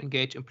way to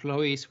engage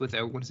employees with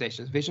their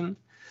organization's vision.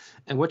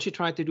 And what she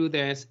tried to do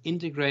there is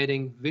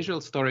integrating visual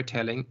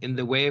storytelling in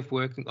the way of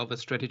working of a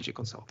strategy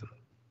consultant.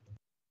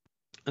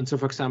 And so,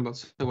 for example,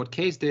 so what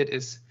Kees did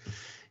is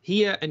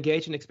he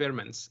engaged in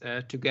experiments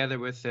together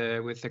with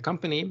the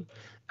company,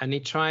 and he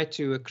tried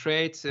to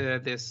create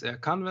this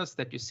canvas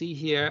that you see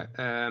here,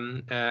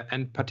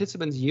 and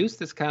participants used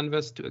this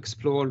canvas to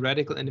explore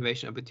radical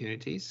innovation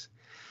opportunities.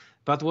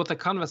 But what the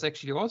canvas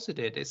actually also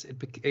did is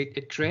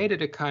it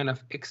created a kind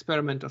of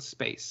experimental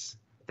space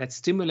that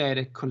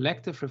stimulated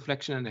collective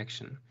reflection and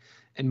action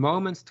and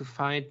moments to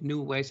find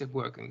new ways of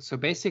working. So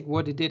basically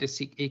what it did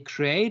is it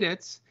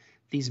created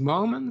these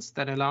moments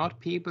that allowed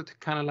people to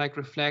kind of like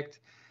reflect,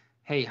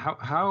 hey,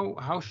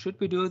 how should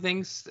we do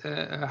things?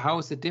 How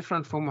is it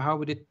different from how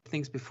we did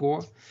things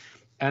before?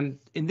 And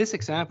in this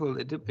example,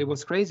 it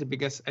was crazy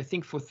because I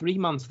think for 3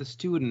 months, the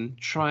student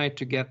tried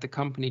to get the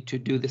company to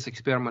do this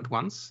experiment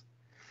once.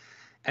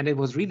 And it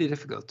was really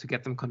difficult to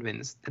get them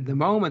convinced. And the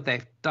moment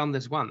they've done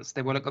this once,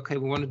 they were like, okay,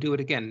 we want to do it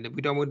again.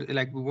 We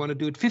want to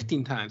do it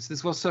 15 times.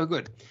 This was so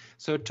good.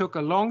 So it took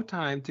a long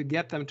time to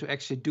get them to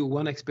actually do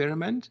one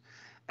experiment.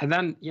 And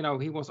then, you know,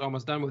 he was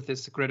almost done with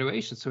his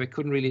graduation, so he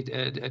couldn't really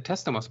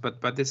test them us.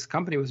 But this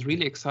company was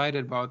really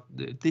excited about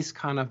this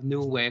kind of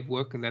new way of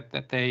working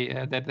that they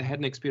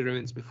hadn't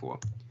experienced before.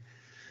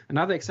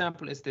 Another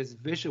example is this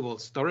visual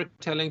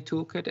storytelling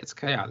toolkit. It's,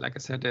 yeah, like I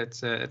said,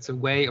 it's a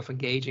way of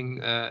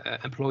engaging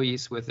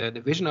employees with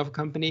the vision of a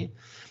company.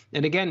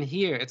 And again,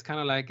 here it's kind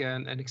of like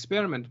an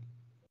experiment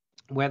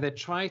where they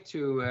try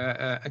to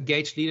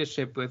engage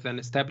leadership with an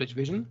established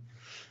vision.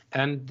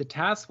 And the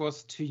task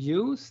was to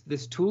use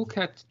this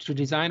toolkit to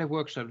design a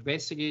workshop.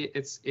 Basically,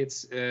 it's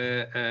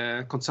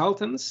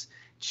consultants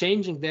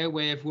changing their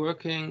way of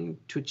working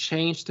to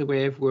change the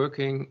way of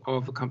working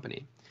of a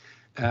company.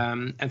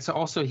 And so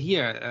also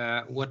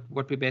here,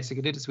 what we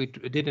basically did is we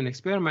did an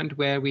experiment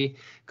where we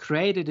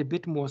created a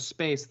bit more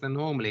space than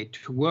normally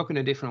to work in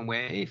a different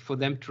way for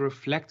them to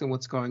reflect on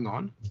what's going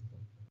on.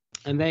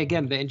 And they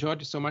enjoyed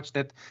it so much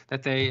that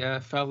they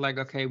felt like,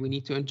 okay, we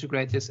need to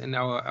integrate this in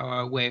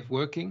our way of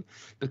working,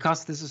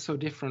 because this is so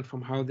different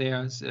from how they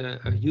are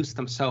used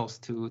themselves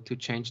to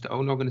change their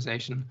own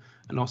organization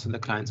and also the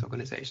clients'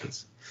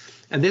 organizations.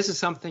 And this is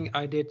something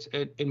I did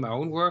in my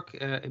own work,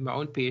 in my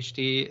own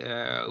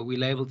PhD. We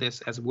labeled this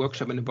as a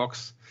workshop in a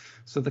box.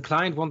 So the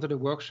client wanted a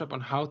workshop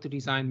on how to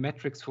design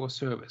metrics for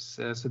service.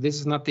 So this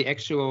is not the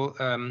actual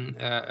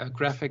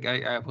graphic.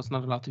 I was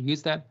not allowed to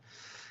use that.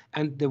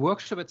 And the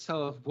workshop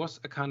itself was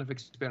a kind of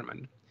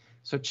experiment.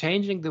 So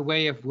changing the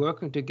way of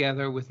working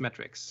together with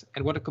metrics.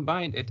 And what it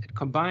combined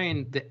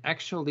the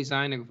actual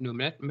designing of new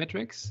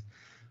metrics,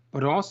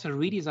 but also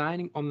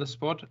redesigning on the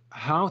spot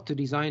how to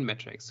design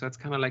metrics. So it's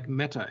kind of like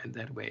meta in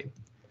that way.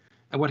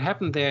 And what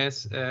happened there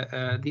is,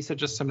 these are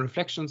just some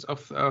reflections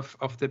of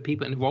the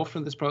people involved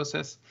in this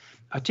process.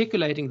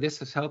 Articulating this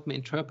has helped me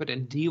interpret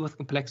and deal with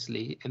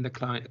complexity in the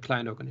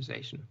client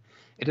organization.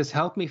 It has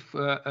helped me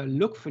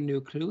look for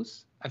new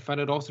clues. I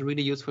find it also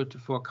really useful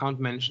for account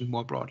management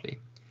more broadly.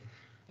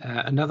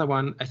 Another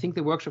one, I think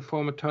the workshop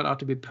format turned out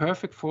to be a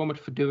perfect format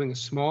for doing a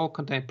small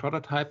contained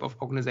prototype of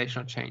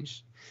organizational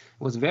change.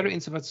 It was very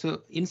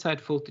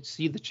insightful to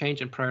see the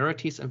change in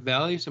priorities and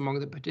values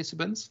among the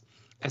participants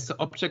as the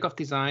object of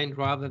design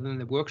rather than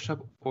the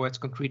workshop or its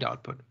concrete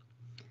output.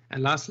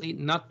 And lastly,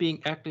 not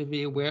being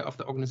actively aware of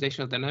the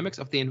organizational dynamics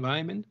of the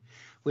environment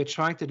we're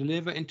trying to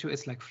deliver into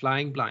is like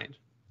flying blind.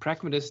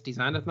 Pragmatist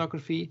design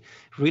ethnography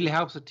really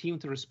helps a team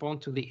to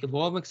respond to the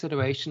evolving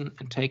situation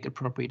and take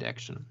appropriate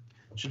action.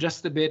 So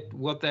just a bit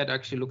what that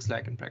actually looks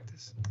like in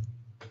practice.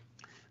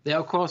 There,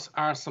 of course,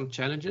 are some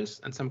challenges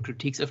and some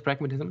critiques of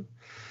pragmatism.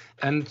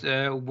 And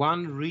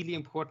one really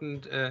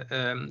important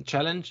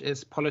challenge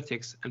is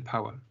politics and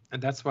power.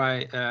 And that's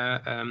why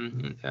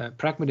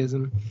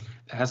pragmatism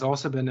has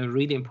also been a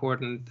really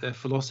important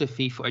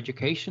philosophy for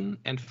education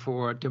and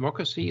for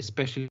democracy,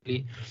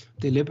 especially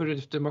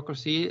deliberative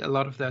democracy. A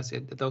lot of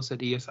those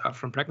ideas are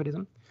from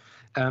pragmatism.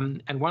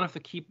 And one of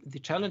the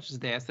challenges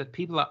there is that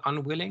people are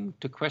unwilling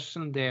to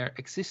question their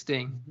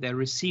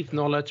received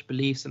knowledge,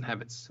 beliefs, and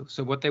habits.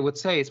 So what they would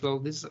say is, well,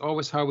 this is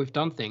always how we've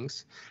done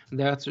things, and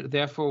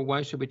therefore,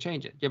 why should we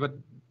change it? Yeah, but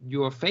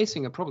you are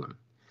facing a problem.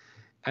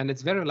 And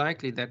it's very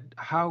likely that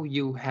how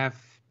you have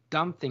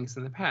done things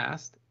in the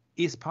past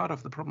is part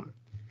of the problem.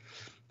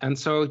 And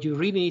so you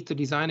really need to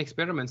design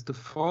experiments to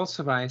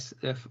falsify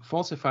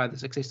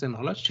this existing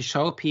knowledge, to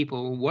show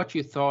people what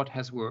you thought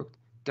has worked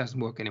doesn't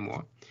work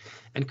anymore,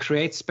 and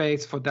create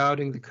space for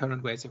doubting the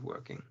current ways of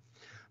working.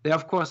 There are,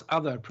 of course,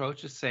 other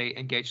approaches, say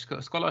engaged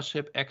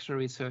scholarship, action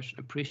research,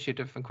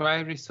 appreciative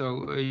inquiry.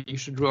 So you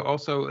should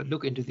also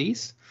look into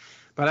these.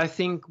 But I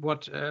think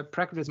what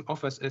pragmatism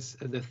offers is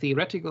the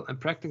theoretical and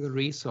practical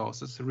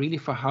resources really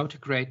for how to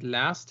create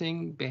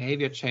lasting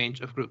behavior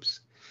change of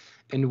groups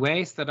in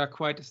ways that are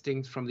quite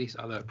distinct from these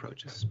other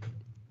approaches.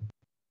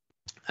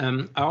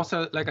 I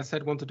also, like I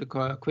said, wanted to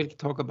quickly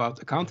talk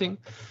about accounting.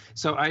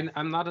 So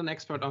I'm not an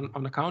expert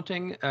on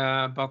accounting,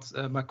 but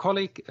my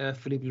colleague,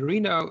 Philippe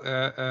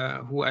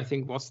Lorino, who I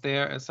think was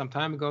there some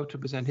time ago to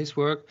present his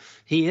work,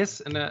 he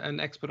is an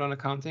expert on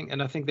accounting.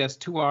 And I think there's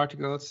two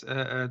articles,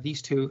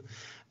 these two,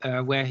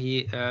 where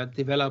he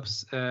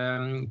develops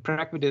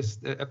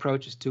pragmatist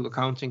approaches to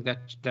accounting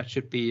that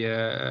should be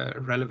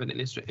relevant and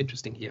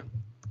interesting here.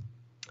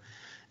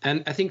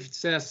 And I think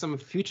there's some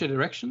future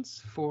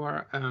directions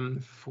for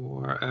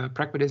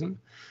pragmatism,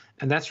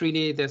 and that's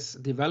really this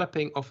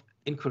developing of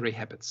inquiry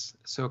habits.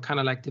 So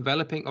kind of like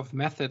developing of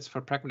methods for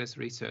pragmatist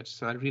research.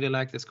 So I really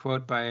like this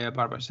quote by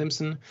Barbara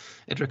Simpson.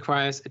 It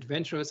requires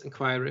adventurous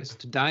inquirers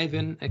to dive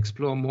in,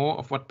 explore more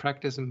of what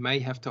pragmatism may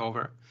have to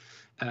offer.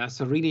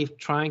 So really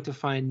trying to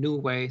find new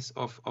ways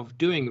of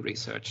doing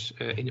research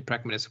in a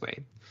pragmatist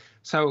way.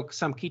 So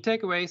some key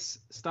takeaways: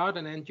 start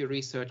and end your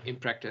research in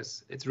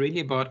practice. It's really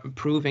about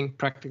improving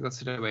practical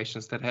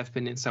situations that have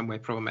been in some way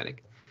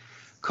problematic.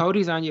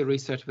 Co-design your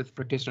research with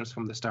practitioners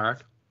from the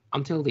start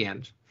until the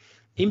end.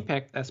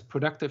 Impact as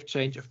productive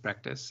change of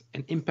practice,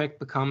 and impact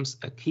becomes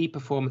a key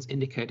performance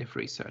indicator for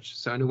research.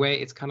 So in a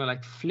way, it's kind of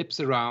like flips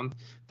around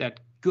that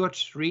good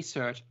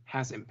research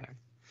has impact.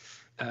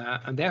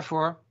 And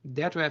therefore,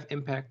 dare to have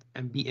impact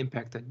and be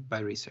impacted by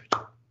research.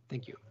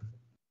 Thank you.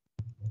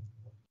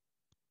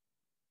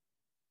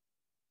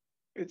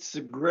 It's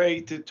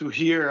great to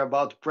hear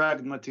about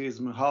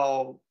pragmatism,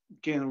 how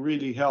it can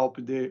really help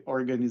the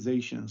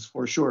organizations,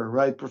 for sure,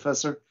 right,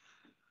 Professor?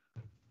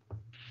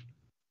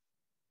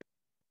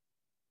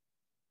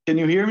 Can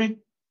you hear me?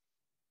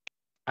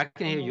 I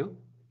can hear you.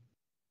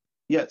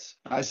 Yes,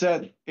 I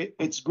said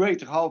it's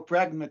great how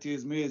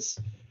pragmatism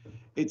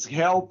it's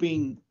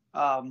helping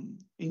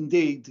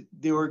indeed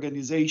the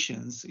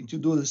organizations to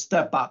do the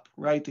step up,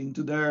 right, in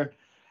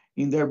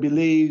their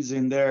beliefs,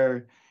 in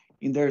their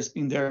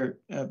the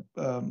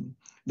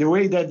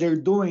way that they're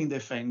doing the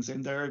things,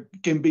 and there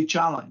can be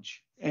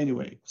challenge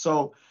anyway.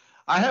 So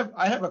I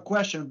have a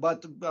question,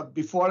 but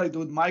before I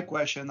do my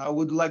question, I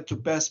would like to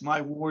pass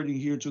my wording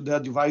here to the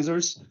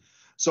advisors.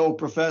 So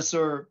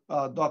Professor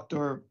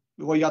Dr.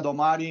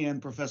 Yadomari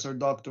and Professor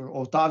Dr.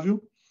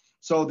 Otávio.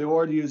 So the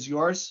word is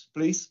yours,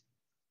 please.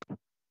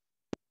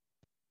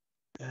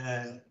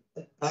 I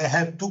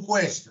have two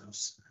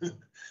questions.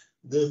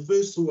 The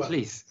first one,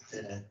 please.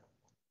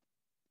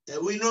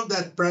 We know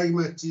that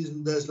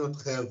pragmatism does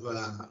not have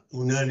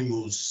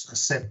unanimous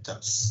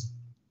acceptance.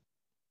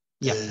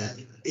 Yeah.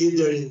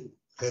 Either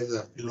as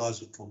a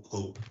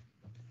philosophical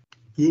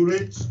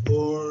current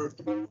or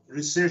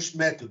research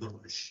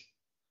methodology.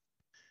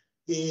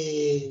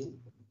 In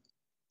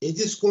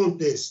this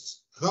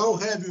context, how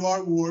have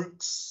your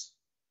works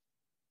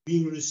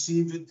been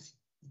received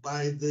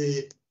by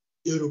the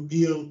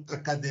European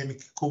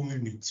academic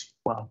community?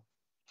 Wow.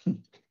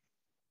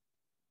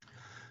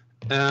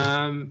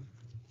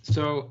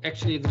 So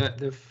actually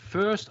the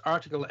first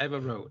article I ever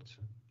wrote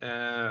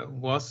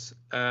was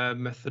a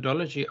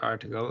methodology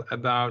article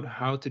about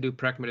how to do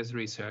pragmatist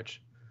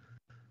research.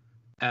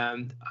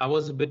 And I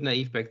was a bit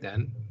naive back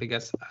then,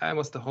 because I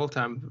was the whole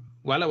time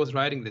while I was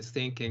writing this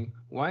thinking,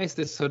 why is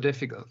this so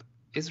difficult?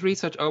 Is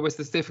research always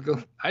this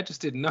difficult? I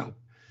just didn't know.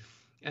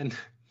 And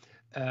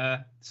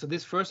so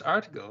this first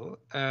article,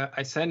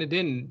 I sent it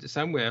in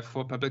somewhere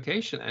for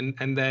publication,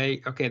 and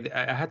I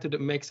had to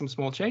make some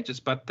small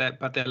changes, but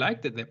they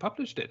liked it. They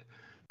published it.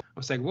 I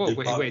was like, whoa,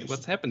 wait,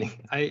 what's happening?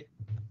 I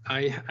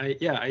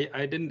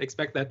didn't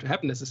expect that to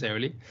happen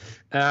necessarily.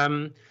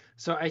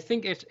 So I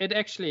think it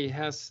actually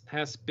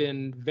has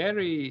been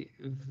very,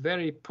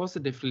 very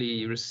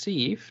positively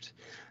received,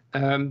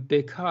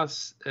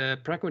 because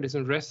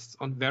pragmatism rests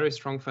on very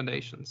strong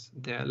foundations.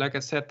 There, like I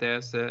said,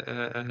 there's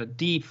a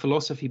deep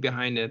philosophy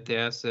behind it.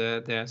 There's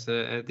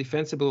a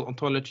defensible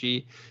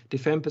ontology,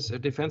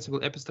 defensible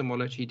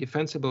epistemology,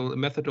 defensible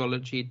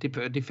methodology,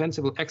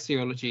 defensible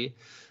axiology.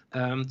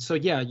 So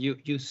yeah,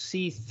 you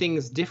see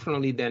things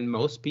differently than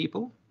most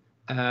people.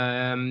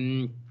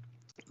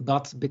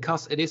 But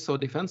because it is so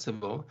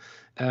defensible,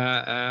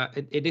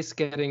 it is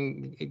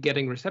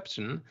getting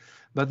reception.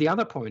 But the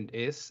other point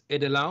is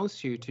it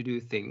allows you to do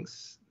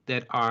things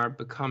that are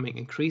becoming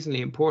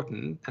increasingly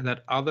important and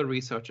that other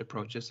research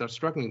approaches are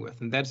struggling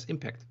with, and that's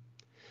impact.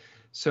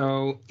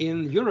 So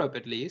in Europe,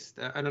 at least,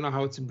 I don't know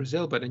how it's in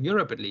Brazil, but in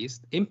Europe, at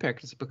least,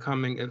 impact is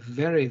becoming a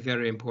very,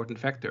 very important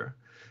factor.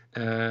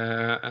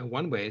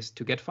 One way is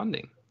to get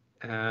funding.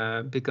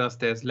 Because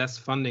there's less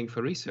funding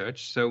for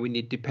research, so we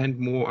need to depend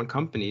more on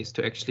companies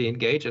to actually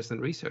engage us in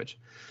research.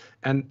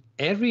 And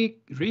every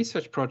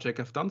research project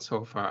I've done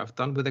so far, I've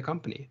done with a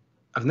company.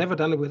 I've never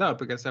done it without,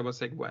 because I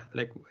was like, well,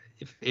 like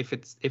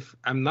if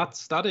I'm not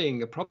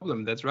studying a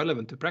problem that's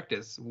relevant to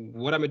practice,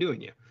 what am I doing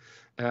here?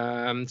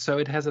 So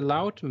it has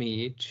allowed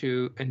me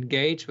to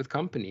engage with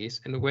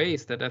companies in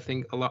ways that I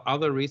think a lot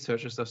other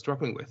researchers are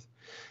struggling with.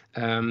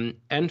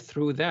 And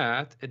through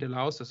that, it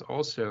allows us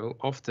also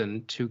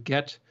often to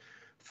get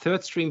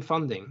third stream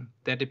funding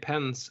that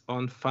depends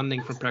on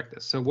funding for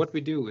practice. So what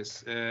we do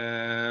is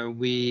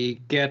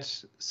we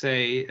get,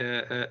 say,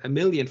 a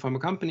million from a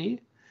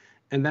company,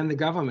 and then the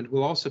government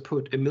will also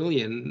put $1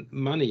 million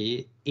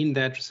money in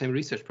that same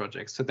research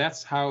project. So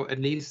that's how, at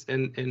least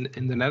in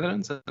the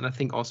Netherlands, and I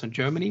think also in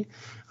Germany,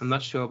 I'm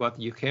not sure about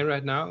the UK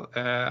right now,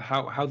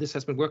 how this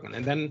has been working.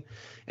 And then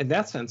in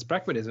that sense,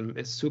 pragmatism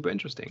is super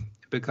interesting,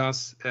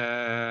 because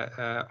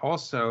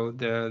also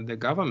the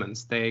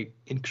governments, they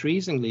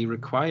increasingly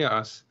require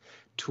us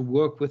to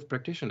work with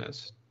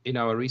practitioners in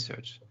our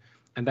research.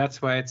 And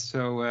that's why it's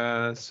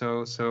so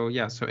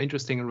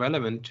interesting and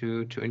relevant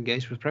to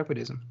engage with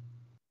pragmatism.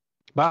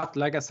 But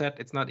like I said,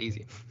 it's not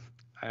easy.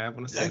 I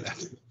want to say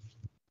that.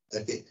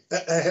 Okay.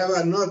 I have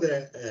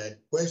another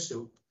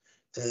question.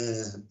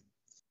 The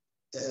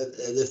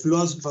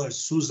philosopher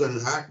Susan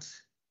Haack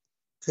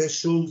has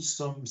shown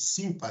some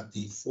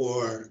sympathy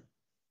for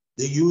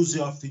the use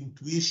of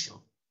intuition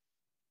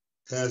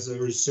as a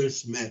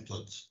research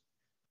method.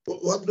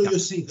 What do you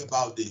think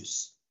about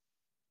this?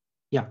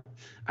 Yeah,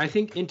 I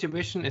think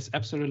intuition is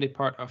absolutely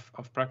part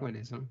of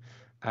pragmatism.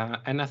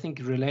 And I think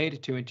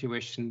related to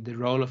intuition, the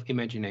role of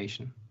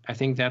imagination. I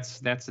think that's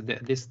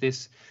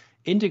this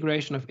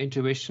integration of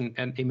intuition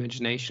and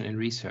imagination in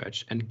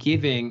research, and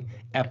giving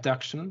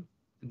abduction,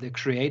 the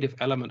creative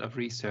element of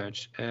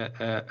research,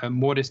 a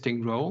more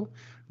distinct role.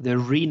 The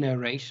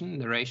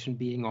narration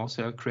being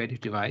also a creative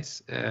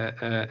device,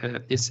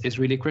 is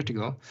really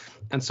critical.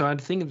 And so I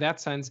think in that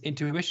sense,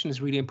 intuition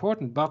is really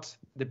important. But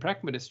the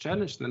pragmatist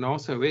challenge then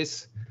also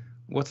is,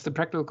 what's the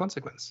practical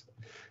consequence?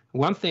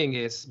 One thing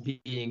is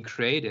being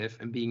creative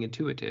and being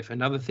intuitive.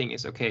 Another thing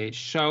is, okay,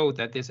 show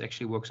that this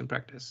actually works in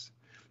practice.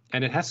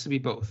 And it has to be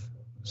both.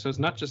 So it's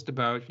not just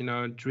about,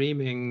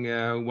 dreaming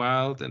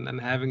wild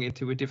and having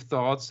intuitive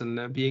thoughts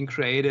and being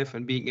creative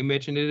and being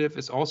imaginative.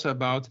 It's also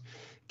about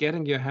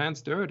getting your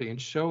hands dirty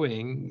and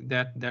showing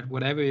that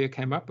whatever you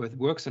came up with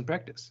works in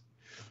practice.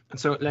 And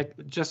so, like,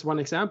 just one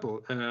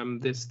example,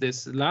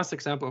 this last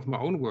example of my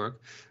own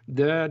work,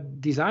 the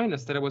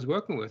designers that I was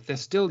working with, they're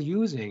still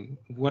using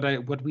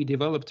what we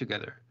developed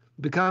together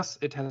because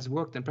it has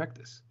worked in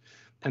practice.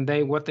 And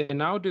what they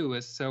now do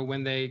is, so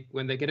when they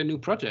get a new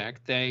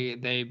project,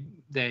 they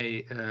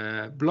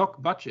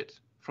block budget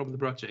from the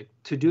project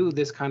to do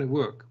this kind of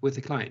work with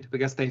the client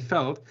because they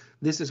felt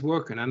this is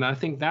working. And I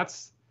think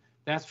that's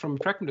from a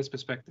pragmatist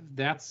perspective,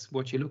 that's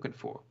what you're looking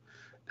for.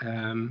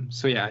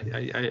 So yeah,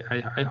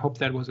 I hope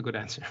that was a good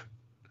answer.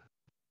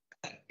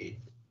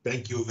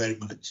 Thank you very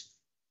much.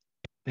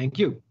 Thank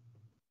you.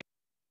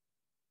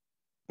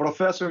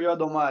 Professor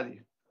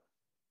Yodomari.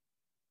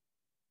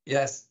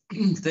 Yes,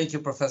 thank you,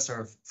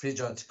 Professor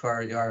Frijot,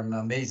 for your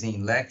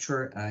amazing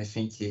lecture. I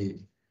think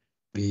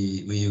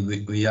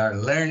we are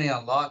learning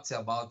a lot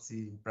about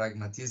the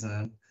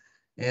pragmatism,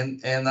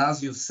 and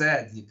as you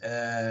said,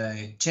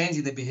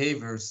 changing the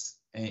behaviors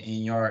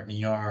in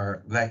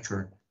your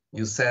lecture.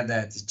 You said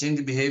that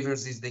changing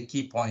behaviors is the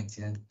key point.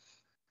 Yeah?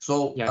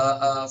 So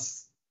yeah.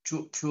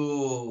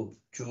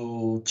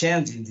 to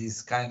changing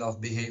this kind of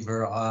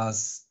behavior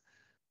as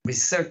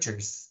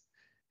researchers,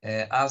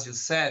 as you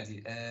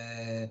said,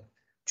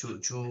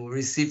 to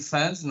receive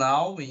funds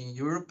now in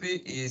Europe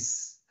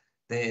is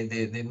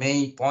the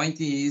main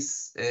point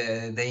is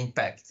the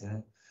impact.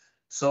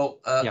 So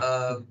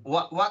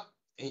what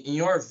in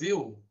your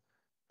view,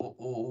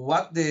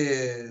 what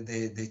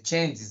the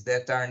changes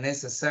that are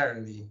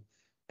necessarily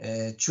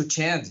to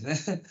change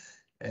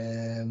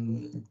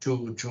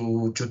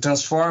to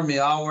transform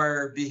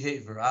our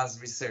behavior as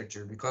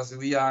researcher, because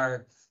we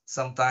are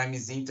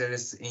sometimes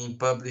interested in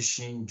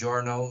publishing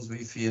journals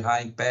with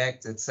high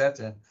impact,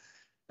 etc.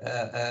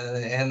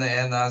 And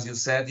as you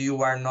said,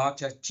 you are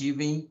not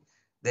achieving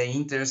the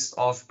interest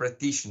of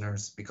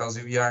practitioners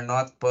because we are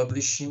not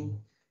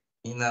publishing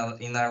in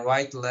a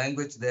right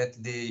language that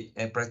the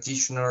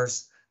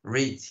practitioners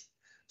read.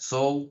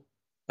 So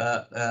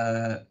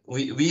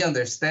we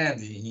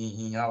understand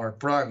in our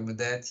program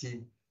that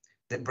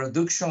the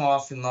production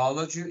of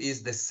knowledge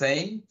is the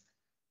same,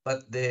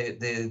 but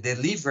the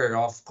delivery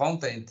of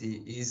content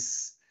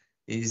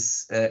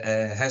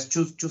has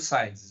two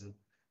sides: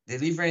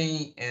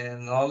 delivering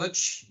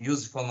knowledge,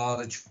 useful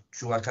knowledge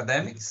to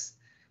academics,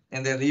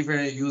 and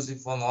delivering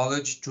useful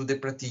knowledge to the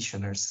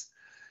practitioners.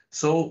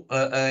 So how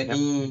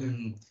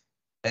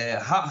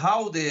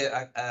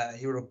the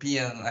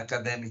European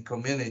academic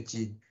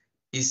community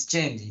is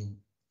changing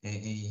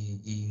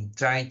in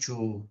trying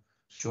to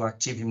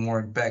achieve more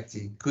impact.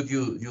 Could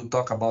you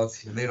talk about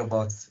a little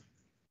about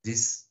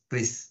this,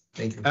 please?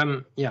 Thank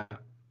you. Yeah.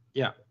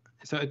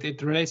 So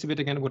it relates a bit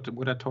again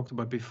what I talked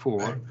about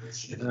before.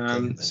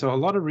 So a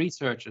lot of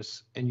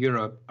researchers in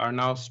Europe are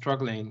now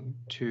struggling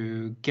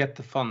to get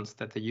the funds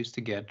that they used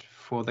to get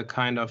for the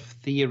kind of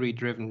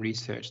theory-driven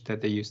research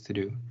that they used to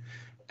do.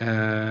 Like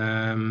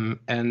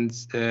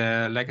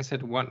I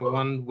said,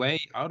 one way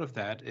out of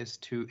that is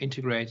to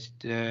integrate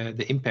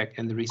the impact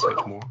in the research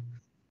more.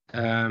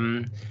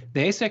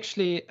 There is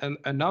actually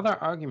another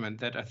argument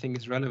that I think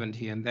is relevant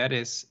here, and that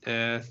is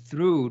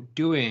through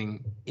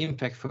doing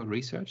impactful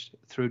research,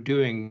 through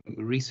doing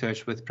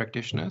research with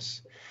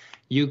practitioners,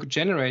 you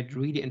generate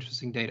really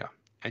interesting data.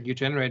 And you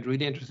generate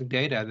really interesting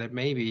data that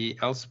maybe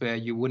elsewhere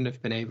you wouldn't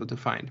have been able to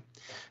find.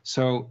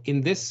 So in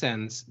this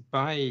sense,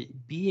 by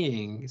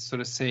being, so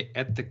to say,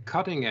 at the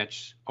cutting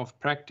edge of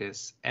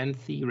practice and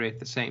theory at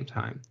the same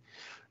time,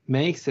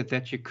 makes it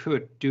that you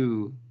could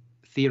do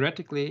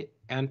theoretically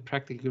and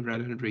practically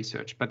relevant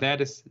research. But that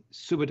is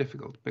super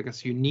difficult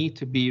because you need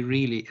to be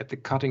really at the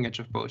cutting edge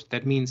of both.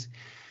 That means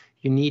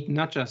you need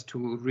not just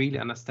to really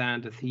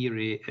understand the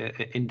theory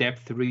in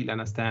depth, to really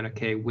understand,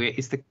 okay, where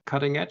is the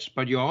cutting edge,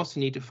 but you also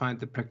need to find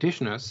the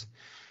practitioners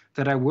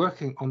that are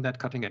working on that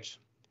cutting edge.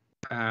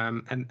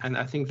 And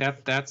I think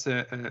that's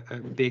a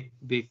big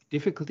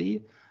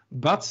difficulty.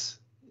 But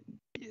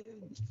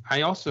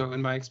I also,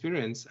 in my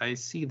experience, I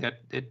see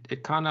that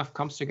it kind of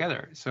comes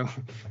together. So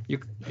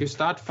you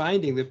start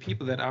finding the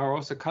people that are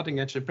also cutting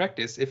edge in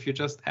practice if you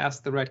just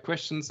ask the right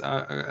questions,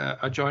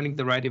 are joining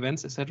the right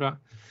events, etc.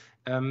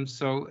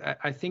 So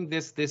I think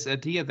this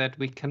idea that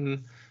we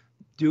can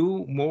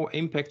do more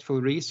impactful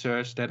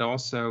research that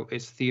also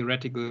is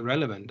theoretically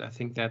relevant, I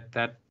think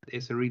that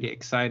is a really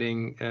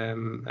exciting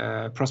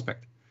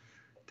prospect.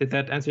 Did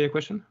that answer your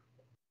question?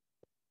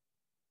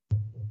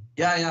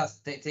 Yeah.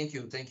 Thank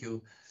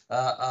you.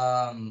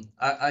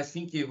 I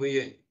think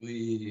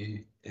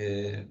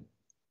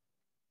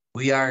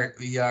we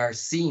are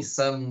seeing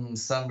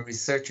some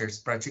researchers,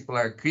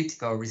 particular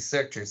critical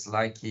researchers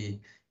like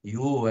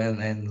you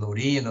and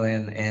Lorino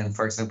and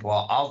for example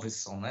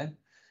Alvison,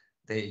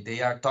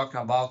 they are talking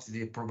about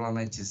the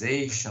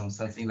problematization,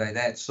 something like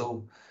that.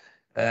 So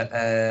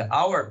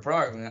our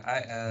program,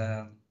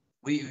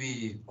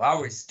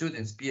 our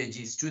students,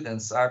 PhD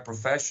students, are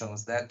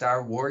professionals that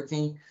are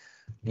working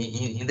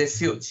in the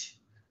field.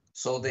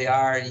 So they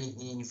are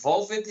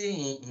involved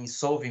in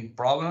solving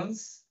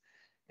problems.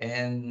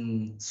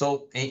 And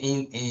so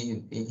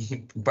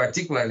in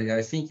particularly,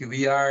 I think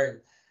we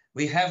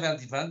have an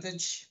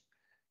advantage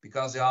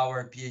because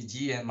our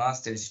PhD and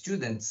master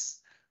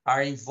students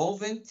are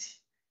involved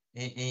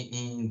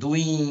in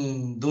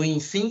doing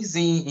things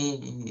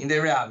in the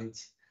reality.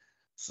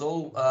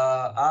 So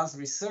as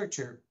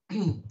researcher,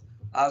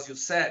 as you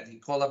said,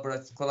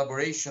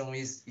 collaboration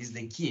is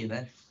the key.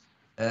 Né?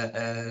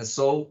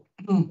 So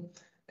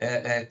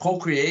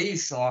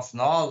co-creation of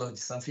knowledge,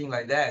 something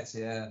like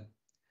that.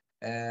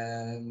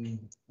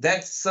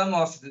 That's some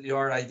of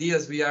your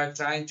ideas we are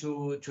trying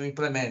to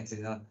implement.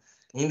 You know?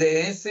 In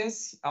the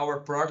essence,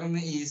 our program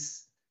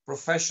is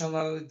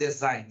professional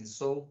design.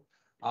 So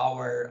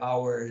our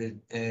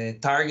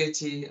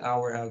target,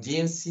 our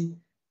audience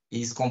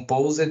is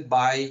composed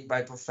by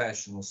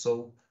professionals.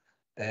 So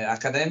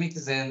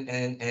academics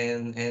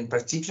and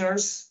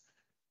practitioners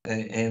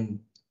and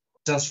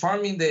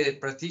transforming the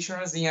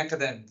practitioners in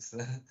academics.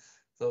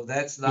 So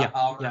that's not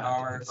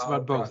our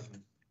both.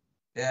 program.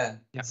 Yeah.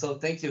 So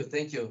thank you.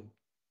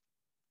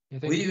 Yeah,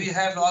 we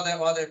have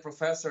other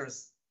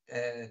professors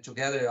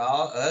together,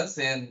 us,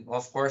 and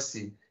of course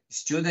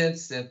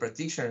students and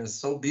practitioners.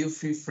 So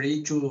feel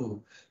free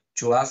to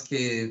ask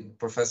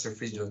Professor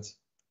Fridjot.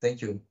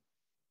 Thank you.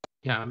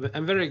 Yeah,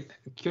 I'm very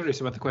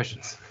curious about the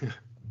questions.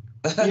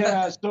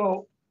 Yeah,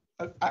 so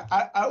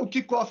I'll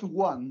kick off with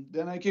one,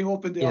 then I can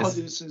open the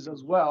audiences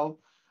as well,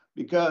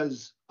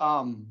 because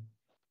I'm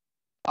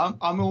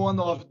one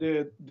of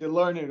the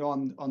learner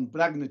on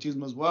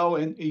pragmatism as well,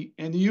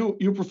 and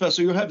you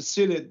Professor, you have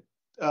cited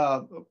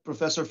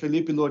Professor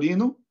Felipe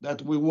Lorino,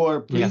 that we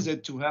were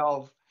pleased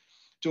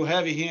to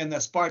have him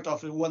as part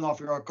of one of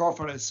your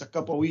conferences a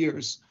couple of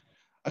years,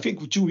 I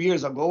think 2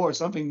 years ago or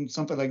something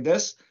like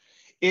this.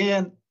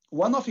 And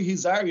one of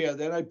his area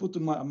that I put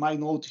in my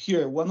note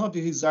here, one of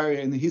his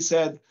area, and he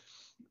said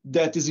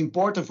that is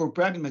important for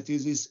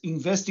pragmatism is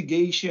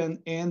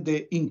investigation and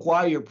the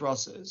inquiry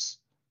process.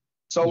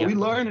 So we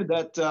learned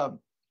that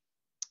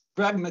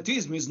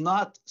pragmatism is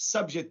not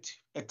subject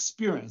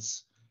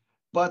experience,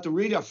 but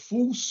really a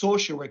full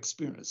social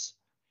experience.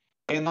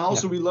 And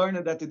also we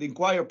learned that the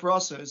inquiry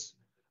process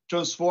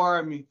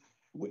transform,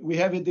 we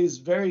have this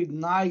very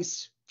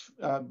nice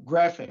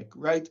graphic,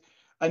 right?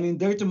 An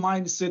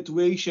indeterminate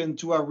situation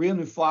to a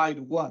reunified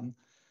one.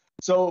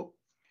 So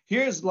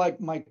here's like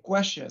my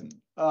question,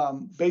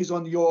 based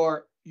on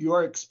your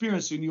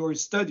experience in your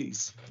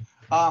studies.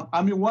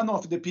 I'm one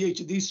of the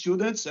PhD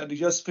students, and I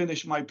just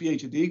finished my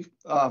PhD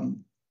a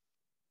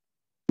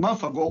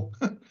month ago,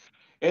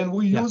 and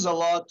we use a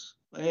lot.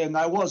 And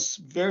I was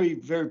very,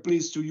 very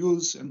pleased to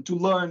use and to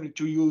learn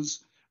to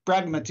use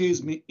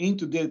pragmatism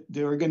into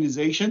the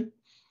organization.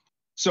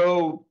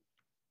 So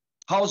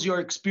how's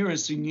your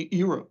experience in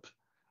Europe?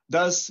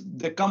 Does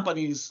the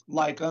companies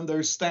like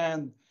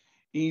understand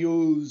and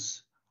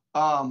use,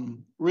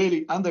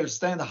 really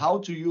understand how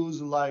to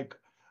use like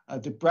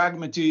the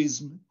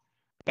pragmatism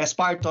as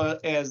part of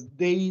as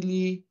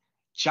daily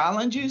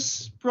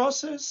challenges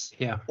process?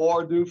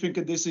 Or do you think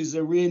this is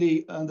a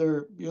really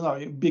under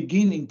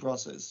beginning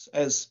process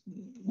as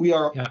we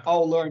are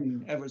all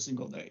learning every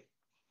single day?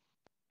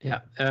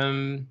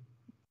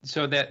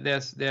 So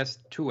there's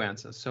two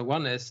answers. So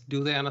one is,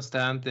 do they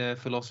understand the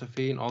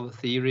philosophy and all the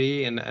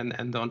theory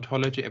and the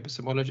ontology,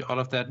 epistemology, all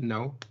of that?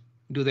 No.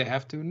 Do they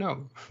have to?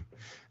 No.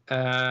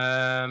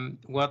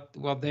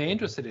 What they're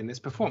interested in is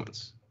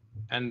performance,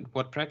 and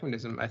what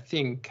pragmatism I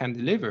think can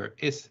deliver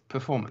is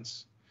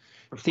performance.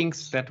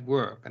 Things that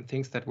work and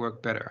things that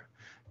work better.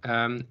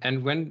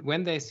 And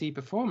when they see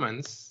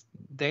performance,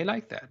 they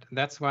like that.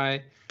 That's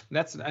why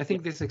I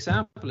think this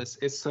example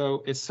is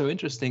so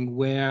interesting.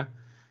 Where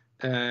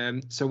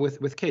so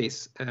with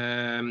Case,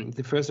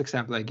 the first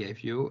example I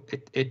gave you,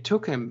 it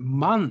took him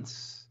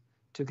months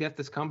to get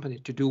this company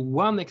to do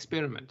one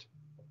experiment,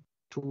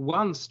 to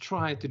once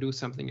try to do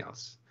something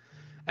else.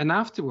 And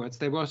afterwards,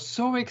 they were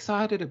so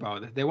excited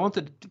about it. They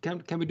wanted,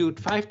 can we do it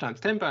 5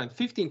 times, 10 times,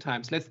 15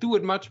 times? Let's do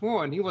it much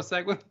more. And he was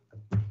like, well,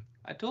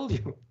 I told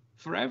you,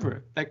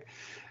 forever. Like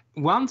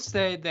once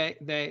they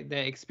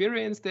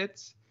experienced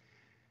it,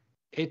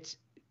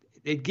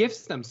 it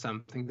gives them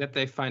something that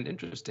they find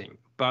interesting.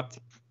 But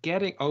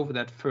getting over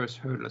that first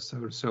hurdle is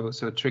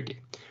so tricky.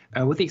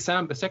 With the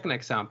second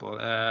example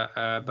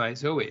by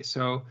Zoe.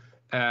 So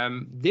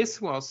this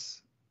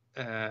was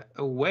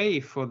a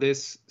way for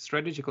this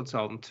strategy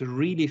consultant to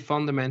really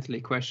fundamentally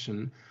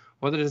question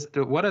what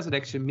does it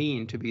actually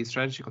mean to be a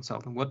strategy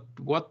consultant?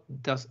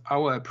 What does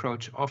our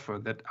approach offer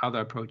that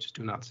other approaches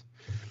do not?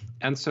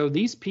 And so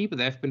these people,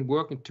 they've been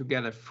working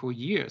together for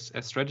years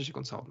as strategy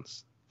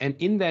consultants. And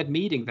in that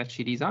meeting that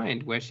she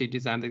designed, where she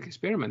designed the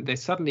experiment, they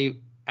suddenly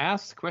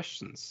asked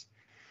questioned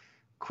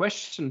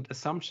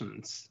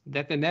assumptions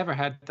that they never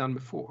had done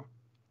before.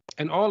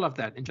 And all of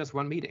that in just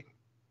one meeting.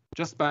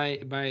 Just by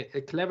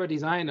a clever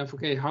design of,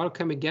 okay, how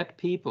can we get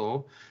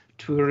people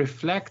to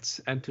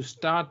reflect and to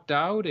start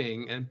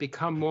doubting and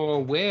become more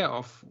aware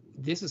of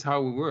this is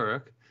how we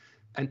work,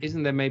 and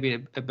isn't there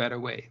maybe a better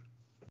way?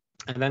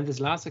 And then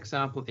this last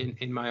example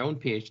in my own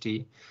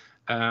PhD,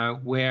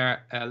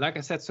 where, like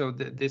I said, so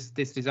this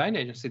design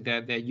agency,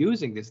 they're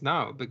using this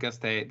now because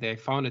they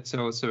found it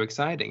so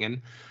exciting.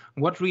 And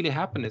what really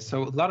happened is,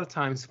 so a lot of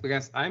times,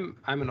 because I'm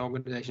an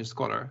organization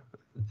scholar,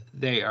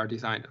 they are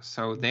designers,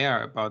 so they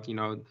are about, you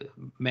know,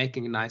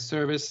 making a nice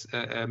service,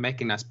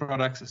 making nice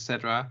products,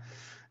 etc.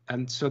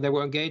 And so they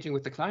were engaging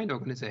with the client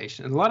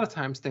organization, and a lot of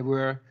times they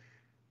were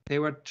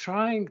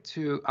trying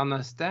to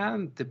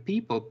understand the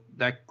people,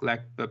 like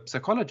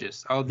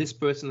psychologists. Oh, this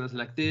person is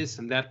like this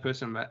and that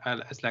person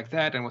is like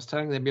that, and was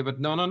telling them, but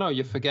no,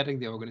 you're forgetting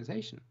the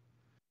organization.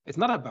 It's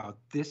not about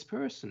this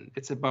person.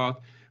 It's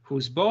about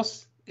who's the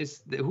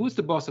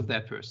boss of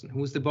that person,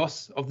 who's the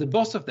boss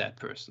of that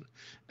person,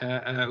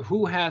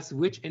 who has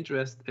which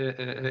interest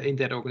in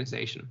that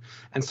organization.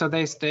 And so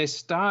they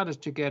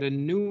started to get a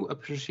new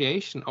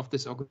appreciation of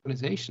this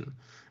organization,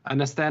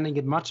 understanding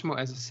it much more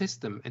as a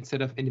system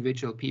instead of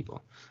individual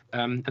people.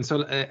 And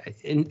so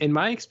in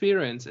my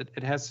experience,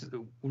 it has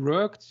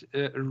worked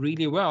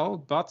really well,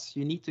 but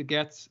you need to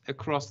get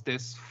across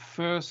this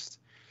first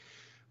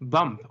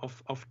bump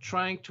of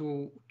trying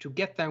to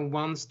get them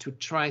once to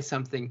try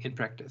something in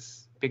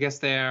practice, because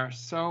they are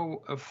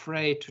so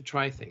afraid to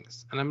try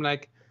things. And I'm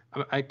like,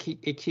 I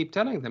keep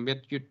telling them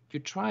that you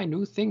try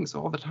new things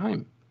all the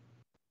time,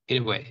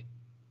 in a way.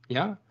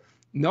 Yeah,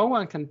 no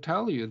one can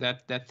tell you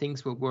that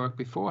things will work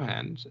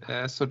beforehand.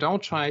 So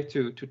don't try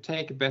to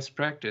take a best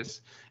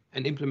practice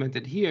and implement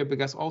it here,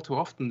 because all too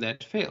often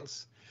that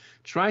fails.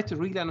 Try to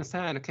really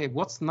understand, okay,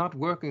 what's not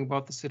working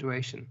about the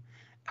situation.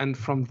 And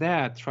from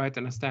that, try to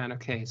understand,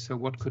 okay, so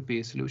what could be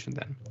a solution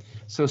then?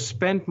 So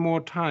spend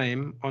more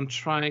time on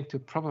trying to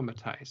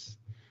problematize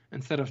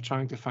instead of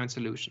trying to find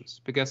solutions.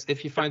 Because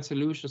if you find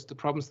solutions to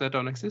problems that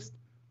don't exist,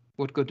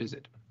 what good is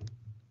it?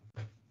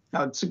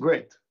 That's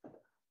great.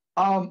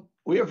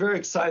 We are very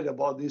excited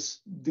about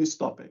this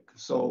topic.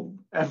 So,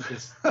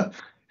 Yes.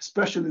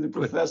 especially the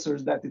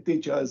professors that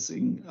teach us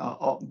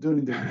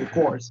during the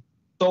course.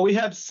 So we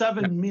have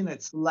 7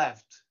 minutes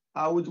left.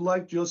 I would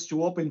like just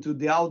to open to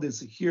the audience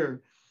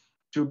here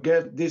to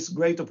get this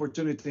great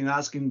opportunity in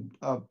asking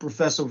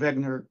Professor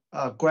Wegner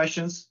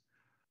questions.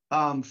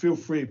 Feel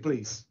free,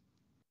 please.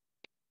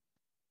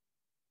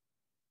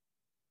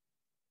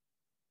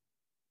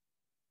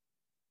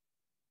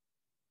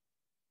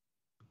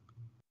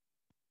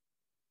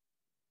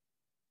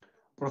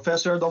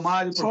 Professor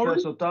Domari,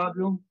 Professor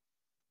Otávio,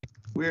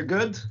 we're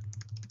good?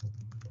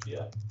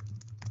 Yeah.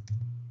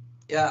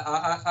 Yeah,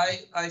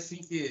 I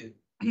think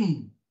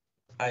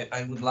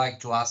I would like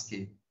to ask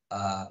you,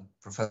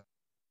 Professor,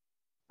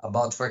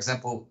 about, for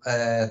example,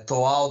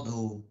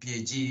 Toaldo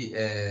PhD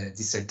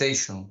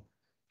dissertation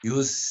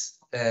use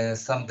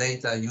some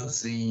data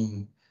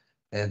using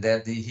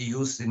that he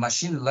used the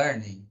machine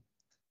learning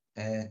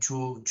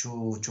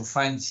to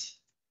find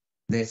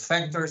the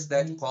factors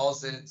that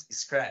caused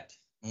scrap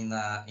in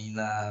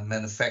a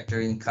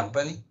manufacturing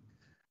company.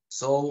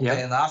 So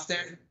and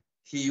after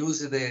he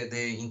used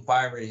the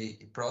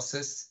inquiry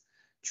process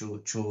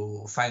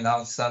to find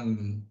out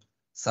some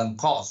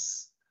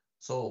costs.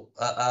 So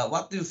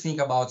what do you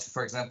think about,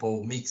 for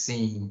example,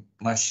 mixing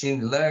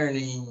machine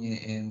learning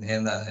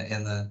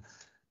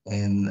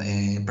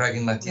and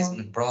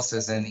pragmatism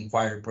process and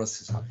inquiry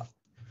process?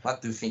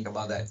 What do you think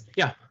about that?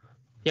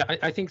 Yeah,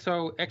 I think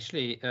so.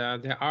 Actually,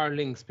 there are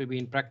links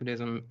between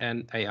pragmatism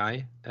and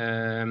AI,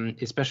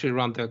 especially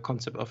around the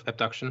concept of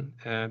abduction,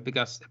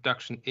 because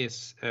abduction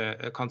is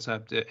a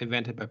concept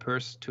invented by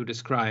Peirce to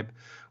describe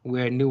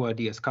where new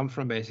ideas come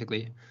from,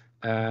 basically.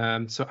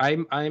 So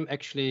I'm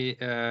actually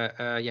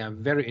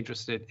very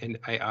interested in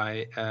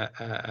AI,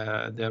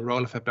 the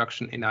role of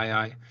abduction in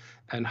AI,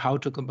 and how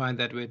to combine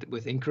that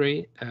with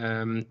inquiry.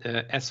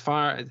 As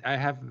far as I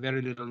have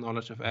very little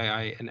knowledge of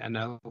AI and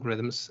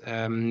algorithms,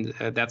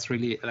 that's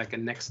really like a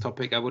next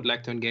topic I would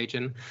like to engage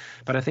in.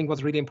 But I think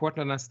what's really important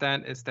to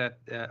understand is that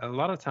a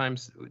lot of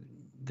times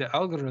the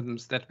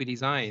algorithms that we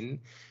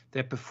design,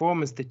 their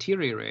performance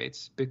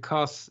deteriorates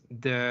because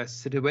the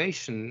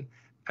situation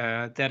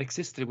that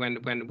existed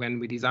when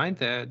we designed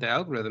the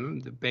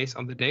algorithm based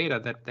on the data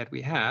that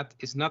we had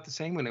is not the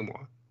same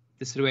anymore.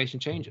 The situation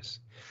changes.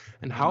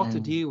 And how to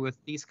deal with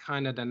these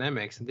kind of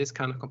dynamics and this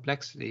kind of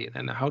complexity,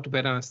 and how to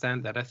better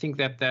understand that. I think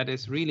that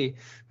is really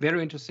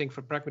very interesting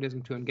for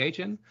pragmatism to engage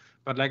in.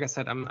 But like I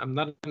said, I'm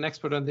not an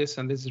expert on this,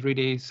 and this is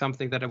really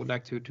something that I would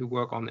like to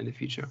work on in the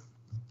future.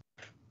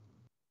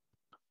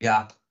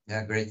 Yeah,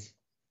 great.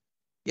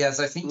 Yes,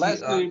 I think.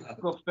 Lastly,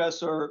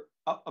 Professor,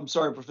 I'm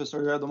sorry,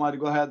 Professor Domari,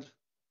 go ahead.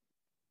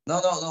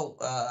 No.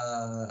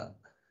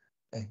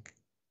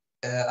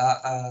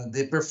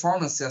 The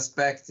performance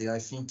aspect, I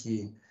think,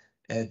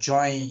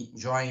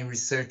 join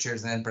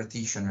researchers and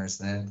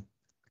practitioners,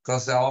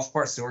 because of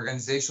course the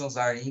organizations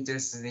are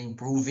interested in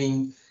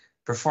improving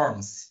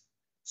performance.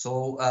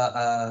 So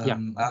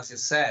as you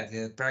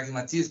said,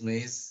 pragmatism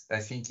is, I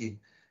think,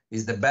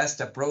 is the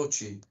best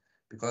approach,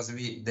 because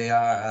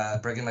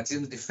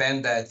pragmatism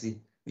defend that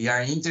we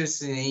are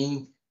interested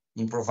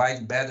in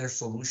providing better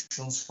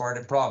solutions for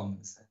the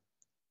problems.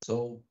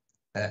 So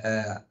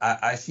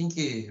I think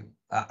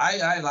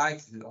I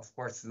like, of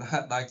course,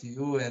 like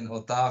you and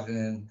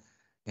Otávio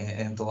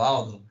and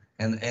Toaldo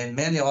and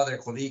many other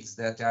colleagues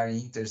that are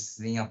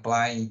interested in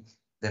applying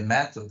the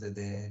method,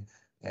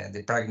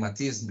 the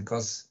pragmatism,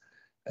 because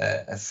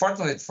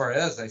fortunately for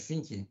us, I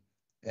think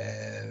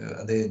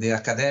the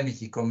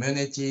academic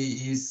community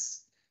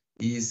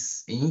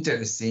is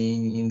interested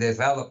in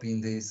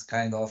developing this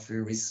kind of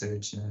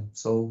research.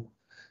 So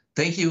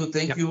thank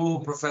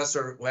you,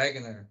 Professor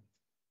Wagner,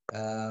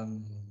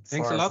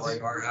 Thanks a lot for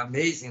your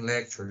amazing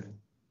lecture.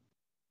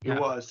 It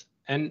was.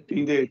 And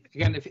indeed,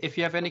 again, if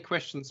you have any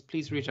questions,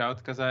 please reach out,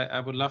 because I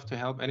would love to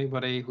help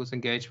anybody who's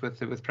engaged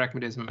with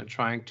pragmatism and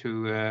trying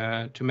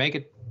to make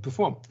it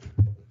perform.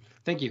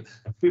 Thank you.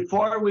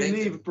 Before we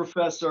leave,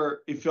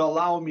 Professor, if you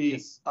allow me,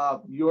 Yes.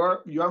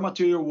 Your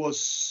material was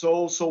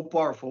so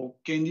powerful.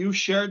 Can you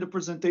share the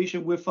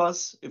presentation with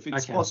us if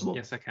it's possible?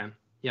 Yes, I can.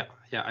 Yeah.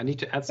 I need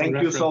to add some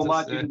Thank you so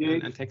much, references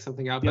indeed. and take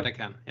something out, Yep. but I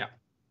can. Yeah.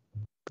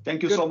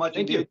 Thank you Good. so much,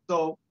 Thank indeed.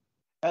 So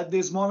at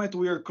this moment,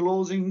 we are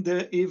closing the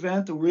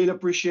event. Really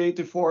appreciate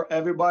it for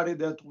everybody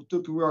that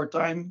took your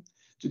time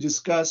to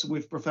discuss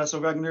with Professor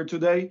Wagner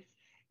today,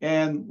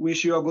 and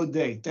wish you a good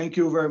day. Thank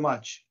you very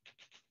much.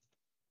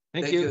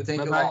 Thank you.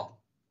 Thank you Bye-bye.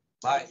 all.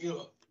 Bye. Thank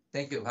you.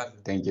 Thank you.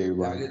 Thank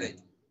you. Have a Bye. good day.